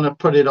really want to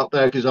put it up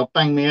there because I'll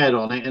bang my head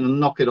on it and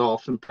knock it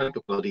off and break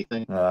the bloody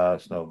thing.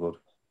 That's no good.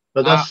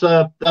 But that's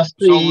the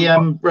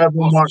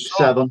Rebel Mark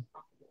 7.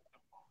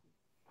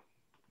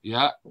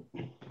 Yeah.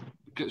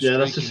 Yeah,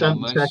 that's the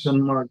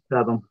 72nd Mark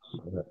 7.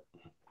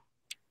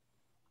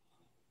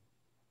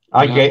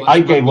 I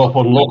gave up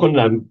on looking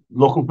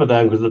for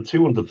them because they're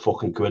 200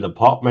 fucking quid a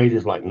pop, mate.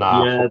 It's like,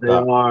 nah. Yeah, they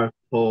are.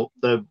 Paul.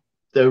 The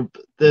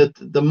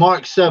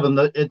Mark 7.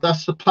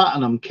 That's the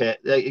platinum kit.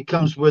 It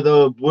comes with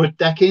a wood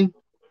decking.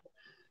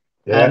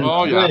 Yeah. And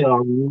they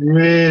are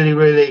really,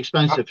 really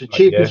expensive. The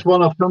cheapest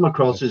one I've come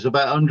across is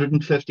about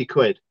 150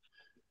 quid.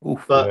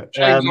 Oof, but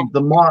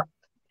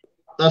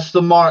that's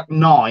the Mark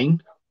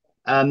 9,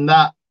 and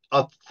that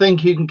I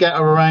think you can get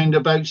around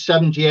about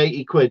 70,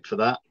 80 quid for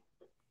that.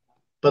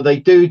 But they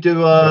do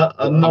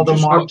another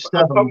Mark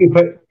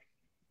 7.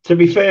 To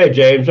be fair,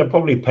 James, I'd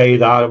probably pay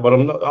that, but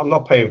I'm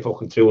not paying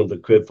fucking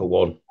 200 quid for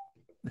one.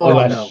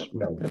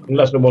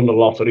 Unless I won the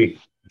lottery.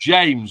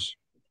 James.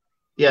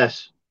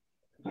 Yes.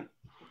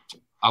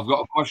 I've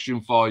got a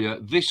question for you.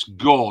 This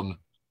gun.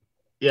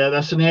 Yeah,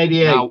 that's an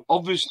 88. Now,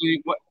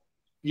 obviously, but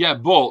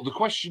the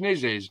question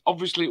is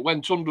obviously it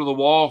went under the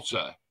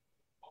water.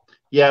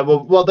 Yeah,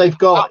 well, what they've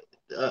got,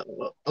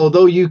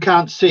 although you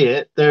can't see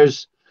it,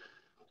 there's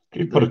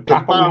you put a the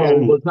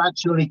barrel was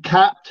actually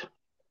capped.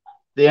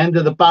 the end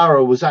of the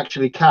barrel was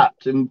actually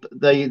capped, and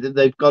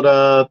they've got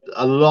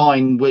a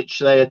line which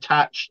they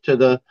attach to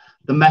the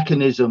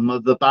mechanism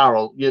of the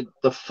barrel,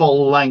 the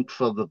full length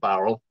of the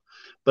barrel,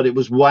 but it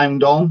was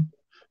wound on.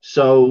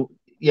 So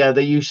yeah,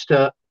 they used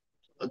to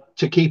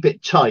keep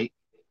it tight,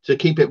 to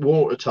keep it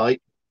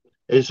watertight.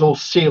 It's all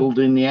sealed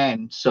in the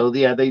end. So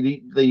yeah, they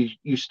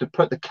used to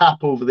put the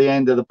cap over the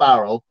end of the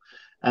barrel,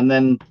 and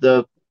then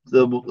the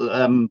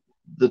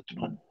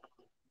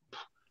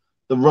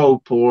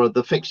rope or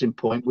the fixing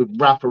point would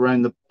wrap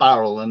around the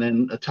barrel and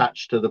then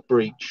attach to the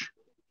breech.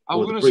 I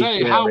was going to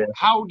say,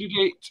 how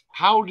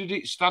did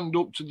it stand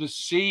up to the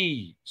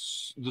sea,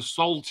 the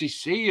salty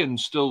sea, and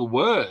still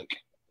work?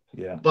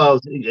 Yeah. Well,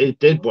 it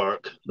did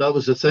work. That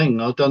was the thing.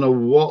 I don't know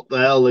what the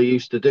hell they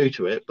used to do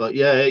to it, but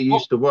yeah, it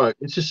used to work.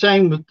 It's the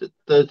same with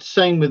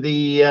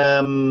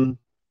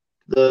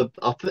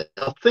I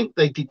think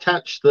they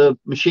detached the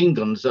machine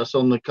guns that's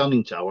on the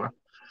conning tower.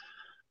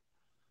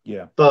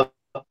 Yeah. But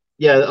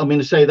yeah, I mean,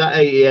 to say that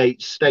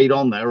 88 stayed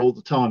on there all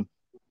the time.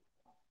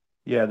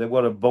 Yeah, they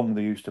were a bung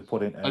they used to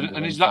put in.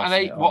 And is that an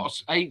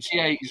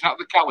 88? Is that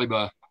the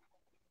caliber?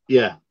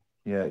 Yeah.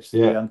 Yeah, it's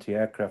the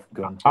anti-aircraft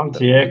gun.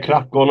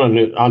 Anti-aircraft gun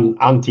and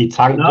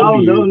anti-tank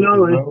gun.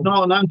 No, it's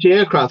not an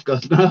anti-aircraft gun.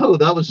 No,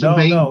 that was the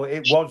main. No,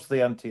 it was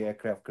the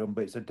anti-aircraft gun,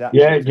 but it's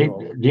adapted. Yeah,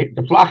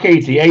 the Black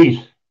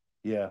 88.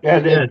 Yeah. Yeah,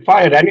 they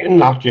fired anything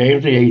that,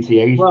 James, the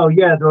 88. Well,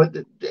 yeah,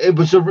 it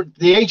was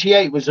the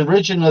 88 was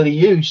originally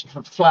used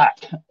for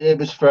flak. It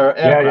was for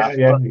aircraft.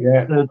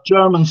 Yeah. The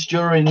Germans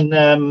during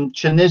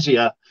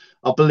Tunisia,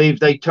 I believe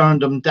they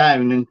turned them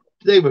down, and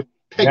they were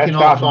picking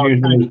off our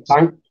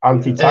anti-tank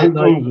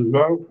guns as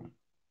well.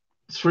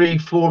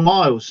 3-4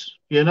 miles.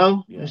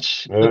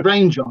 The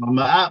range on them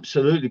are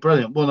absolutely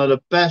brilliant. One of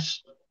the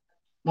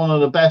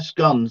best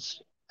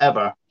guns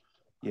ever.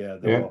 Yeah,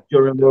 they were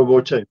during World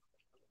War II.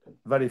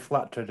 Very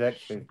flat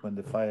trajectory when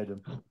they fired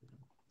them.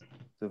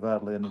 They've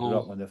hardly any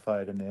drop when they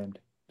fired in the end.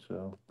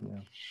 So yeah.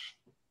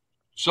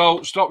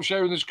 So stop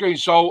sharing the screen.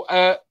 So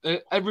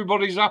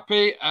everybody's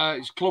happy.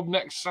 It's club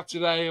next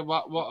Saturday.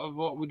 What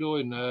are we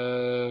doing?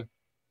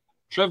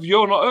 Trev,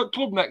 you're not at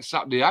club next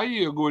Saturday, are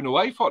you? You're going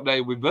away for a day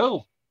with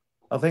Bill.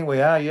 I think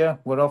we are. Yeah,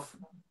 we're off.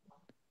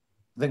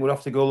 I think we'll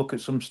have to go look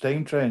at some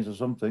steam trains or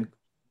something.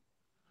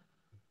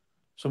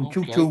 Some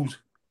choo-choos.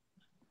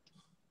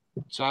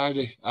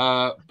 Tidy.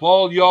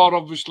 Paul, you're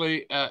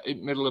obviously in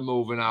the middle of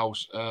moving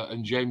house,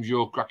 and James,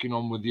 you're cracking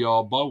on with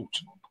your boat.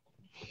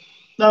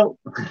 No.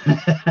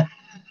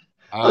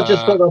 I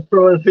just got to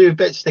throw a few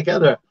bits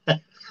together.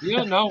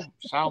 Yeah, no.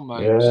 Sound,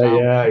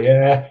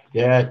 mate.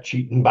 Yeah,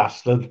 cheating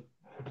bastard.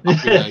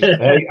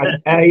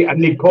 Hey, and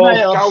Nicole,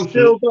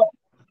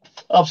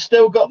 I've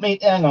still got me,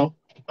 hang on.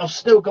 I've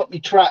still got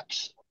me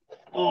tracks.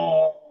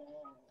 Oh,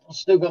 I've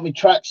still got me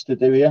tracks to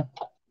do here.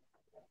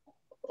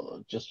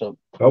 Just a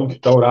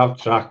don't have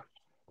track.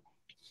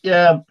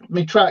 Yeah,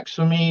 me tracks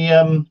for me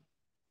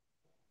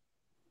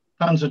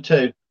Panzer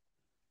II.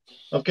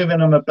 I've given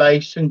them a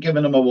base and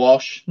given them a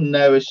wash.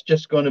 Now it's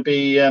just going to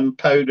be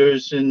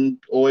powders and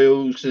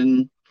oils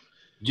and.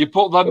 Do you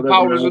put them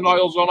powders and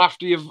oils on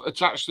after you've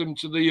attached them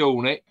to the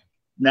unit?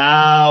 No,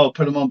 I'll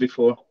put them on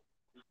before.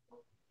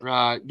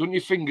 Right. Don't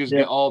your fingers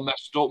get all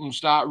messed up and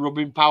start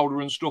rubbing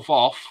powder and stuff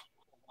off?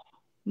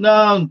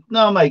 No,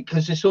 mate,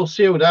 because it's all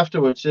sealed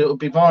afterwards. It'll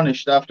be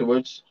varnished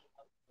afterwards.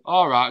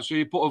 All right. So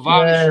you put a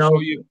varnish, so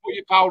you put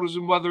your powders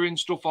and weathering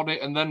stuff on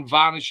it and then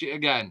varnish it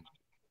again.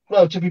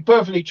 Well, to be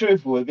perfectly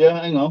truthful with you,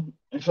 hang on.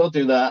 If I'll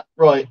do that.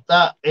 Right.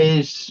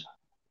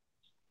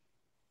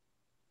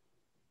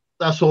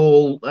 That's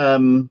all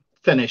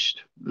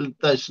finished.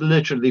 That's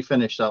literally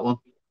finished, that one.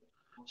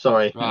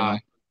 Sorry.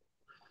 Right.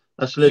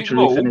 That's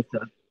literally finished.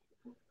 That.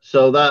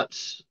 So that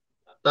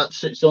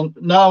sits on.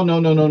 No,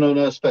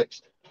 that's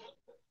fixed.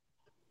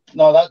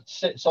 No, that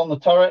sits on the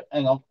turret.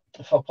 Hang on.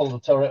 If I pull the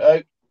turret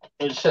out,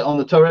 it'll sit on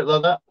the turret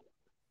like that.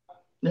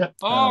 Yeah.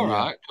 All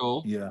right.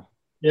 Cool. Yeah.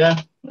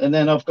 Yeah. And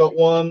then I've got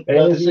one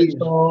that sits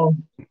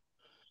on.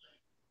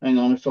 Hang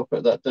on, if I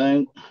put that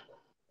down.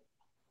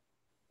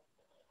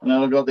 And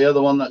then I've got the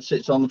other one that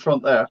sits on the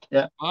front there.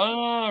 Yeah.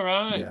 All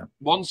right. Yeah.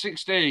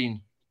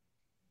 116.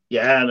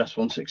 Yeah, that's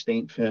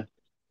 1/16. Yeah.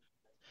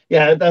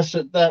 Yeah,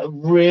 that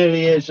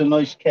really is a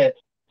nice kit.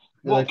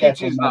 What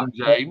kit is that,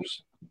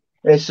 James?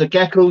 It's a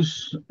Gecko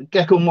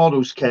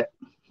Models kit.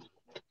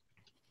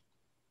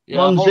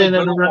 Yeah, I've only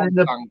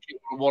got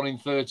one in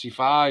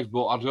 35,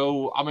 but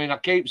I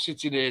keep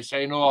sitting here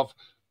saying,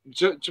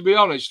 to be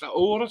honest,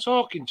 who was I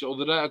talking to the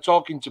other day? I was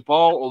talking to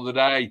Paul the other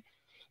day.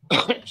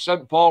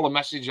 Sent Paul a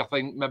message, I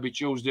think maybe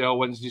Tuesday or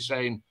Wednesday,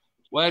 saying,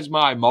 where's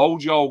my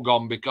mojo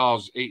gone?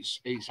 Because it's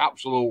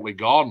absolutely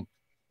gone.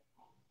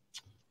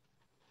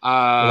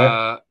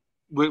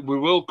 We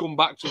will come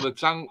back to the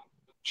tank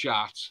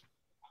chat.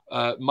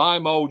 My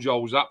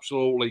mojo's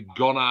absolutely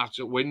gone out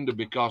at window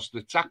because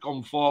the tack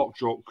on fork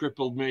truck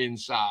crippled me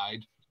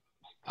inside.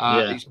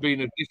 It's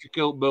been a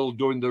difficult build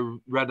doing the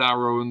Red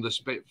Arrow and the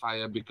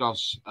Spitfire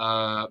because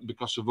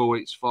of who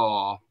it's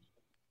for.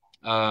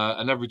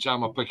 And every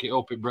time I pick it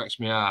up, it breaks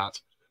my heart.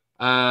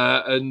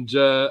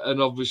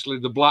 and obviously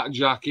the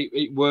blackjack,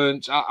 it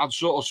weren't. I'd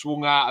sort of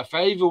swung out of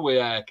favour with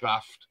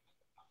aircraft,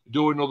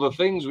 doing other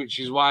things, which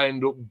is why I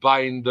ended up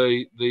buying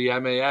the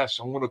MAS.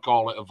 I'm going to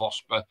call it a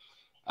Vosper,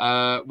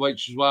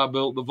 which is why I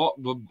built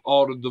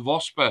ordered the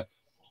Vosper.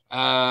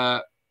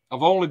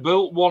 I've only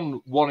built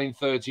one in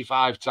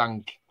 35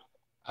 tank,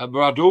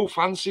 but I do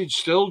fancy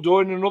still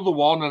doing another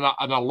one, and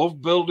I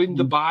love building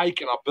the bike,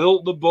 and I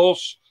built the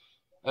bus.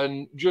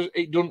 And just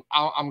it don't.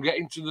 I'm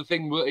getting to the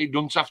thing where it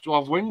don't have to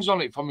have wings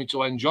on it for me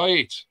to enjoy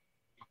it.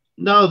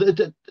 No,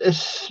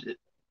 that's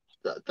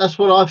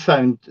what I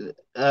found.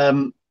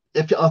 I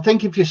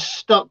think if you're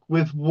stuck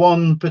with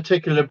one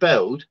particular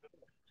build,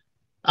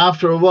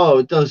 after a while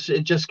it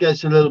just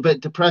gets a little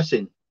bit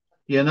depressing,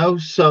 you know.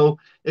 So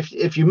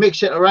if you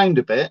mix it around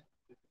a bit,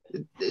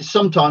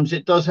 sometimes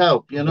it does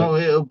help. You know,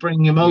 it'll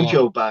bring your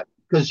mojo back,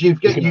 because you've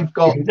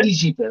got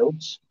easy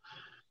builds,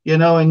 you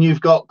know, and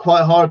you've got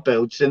quite hard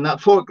builds, and that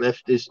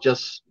forklift is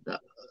just,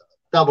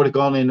 that would have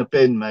gone in the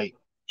bin, mate.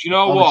 Do you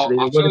know Honestly,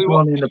 what? it would have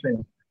gone in the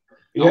bin.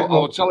 I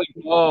was telling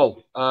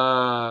Paul,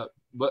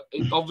 but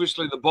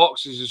obviously the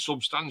box is a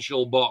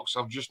substantial box.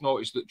 I've just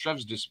noticed that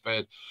Trev's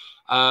disappeared.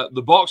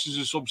 The box is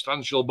a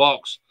substantial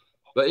box,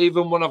 but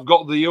even when I've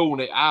got the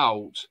unit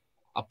out,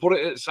 I put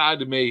it at the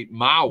side of me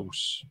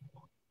mouse.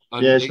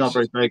 And yeah, it's not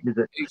very big, is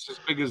it? It's as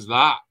big as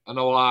that, and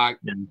I'm like,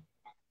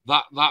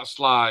 that's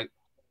like,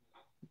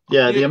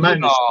 yeah, the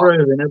amount of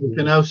screw and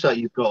everything else that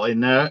you've got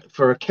in there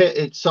for a kit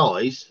its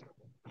size,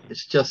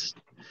 it's just,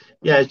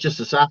 it's just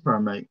a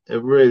zapper, mate.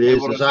 It really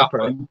is a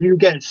zapper. And if you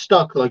get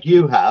stuck like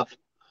you have,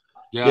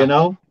 you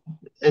know,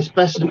 it's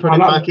best to put it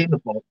back in the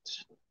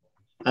box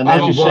and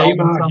then you say,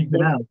 Mark,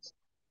 something else.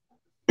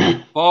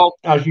 Paul,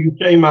 as you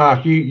say,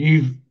 Mark,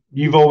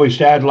 you've always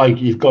said,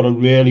 like, you've got to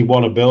really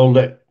want to build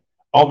it.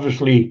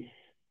 Obviously,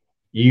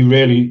 you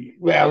really,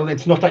 well,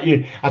 it's not that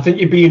you, I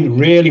think you're being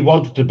really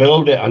wanted to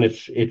build it, and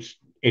it's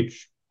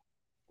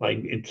like,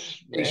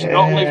 it's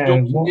not lived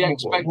up to the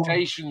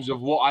expectations of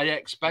what I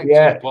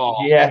expected,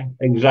 Paul. Yeah,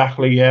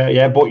 exactly.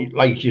 Yeah. But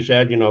like you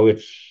said, you know,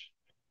 it's,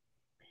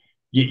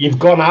 you've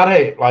gone at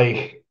it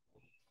like,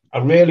 I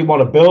really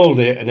want to build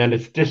it, and then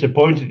it's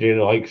disappointed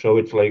you, like, so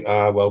it's like,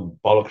 well,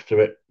 bollocks to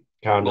it,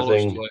 kind of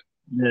thing.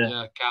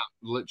 Yeah, can't.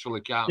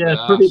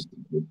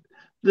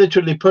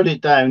 Literally put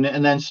it down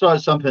and then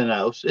start something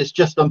else. It's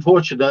just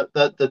unfortunate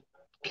that the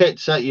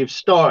kits that you've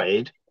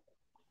started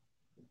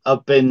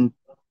have been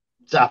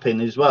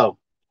zapping as well,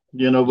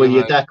 you know, with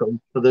your decal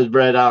for the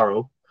Red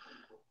Arrow,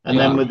 and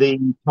then with the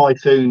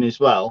Typhoon as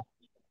well.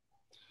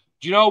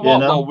 Do you know what,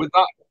 though,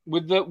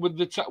 with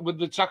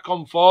the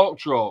Tacon fork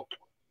truck,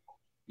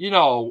 you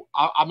know,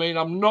 I mean,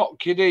 I'm not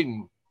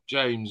kidding,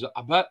 James.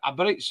 I bet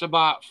it's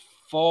about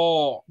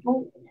 4.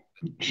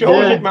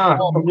 Shows it, Mark.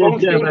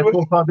 About 4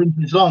 or 5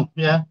 inches long.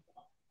 Yeah.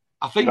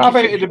 I think if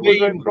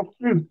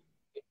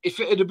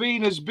it had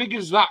been as big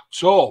as that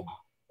tub,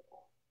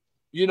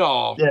 you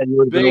know, you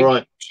would have big, been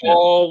right.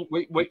 tall,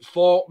 with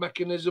fork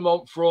mechanism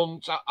up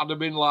front, I'd have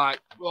been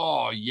like,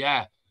 oh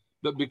yeah.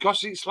 But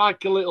because it's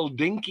like a little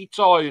dinky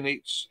toy, and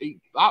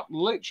that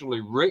literally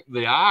ripped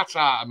the heart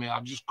out of me. I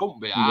just couldn't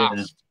be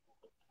asked.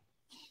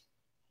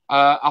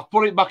 I've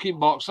put it back in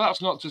box.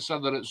 That's not to say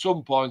that at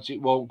some point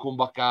it won't come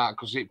back out,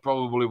 because it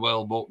probably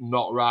will, but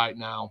not right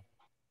now.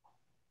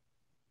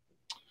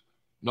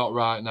 Not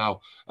right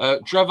now.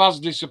 Trev has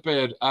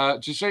disappeared.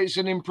 To say it's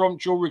an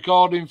impromptu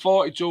recording,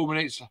 42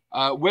 minutes.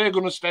 We're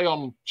going to stay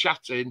on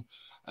chatting,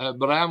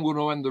 but I am going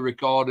to end the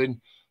recording.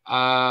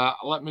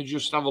 Let me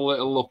just have a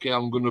little look here.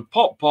 I'm going to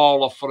pop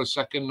Paul off for a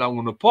second. I'm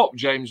going to pop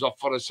James off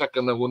for a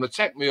second. I'm going to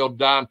take me hood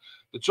down.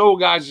 The 2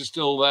 guys are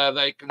still there.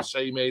 They can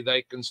see me.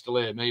 They can still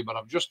hear me, but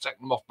I've just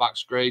taken them off back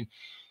screen.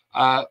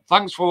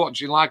 Thanks for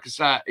watching. Like I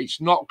said, it's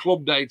not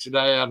club day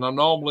today, and I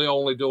normally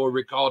only do a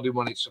recording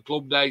when it's a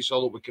club day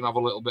so that we can have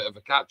a little bit of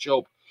a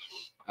catch-up.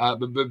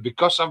 But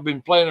because I've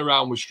been playing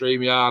around with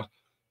StreamYard,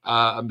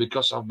 and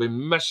because I've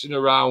been messing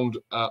around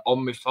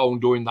on my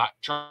phone doing that,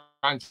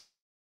 trying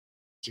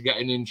to get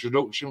an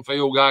introduction for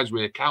you guys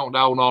with a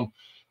countdown on,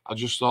 I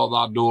just thought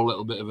that I'd do a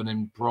little bit of an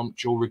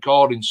impromptu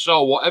recording.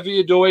 So whatever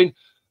you're doing,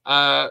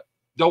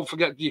 don't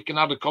forget you can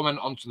add a comment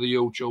onto the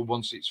YouTube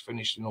once it's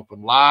finished and up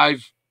and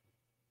live.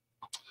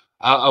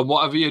 And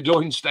whatever you're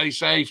doing, stay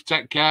safe,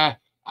 take care,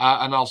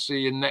 and I'll see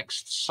you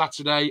next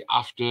Saturday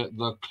after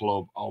the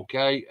club.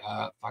 Okay,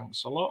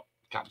 thanks a lot.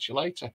 Catch you later.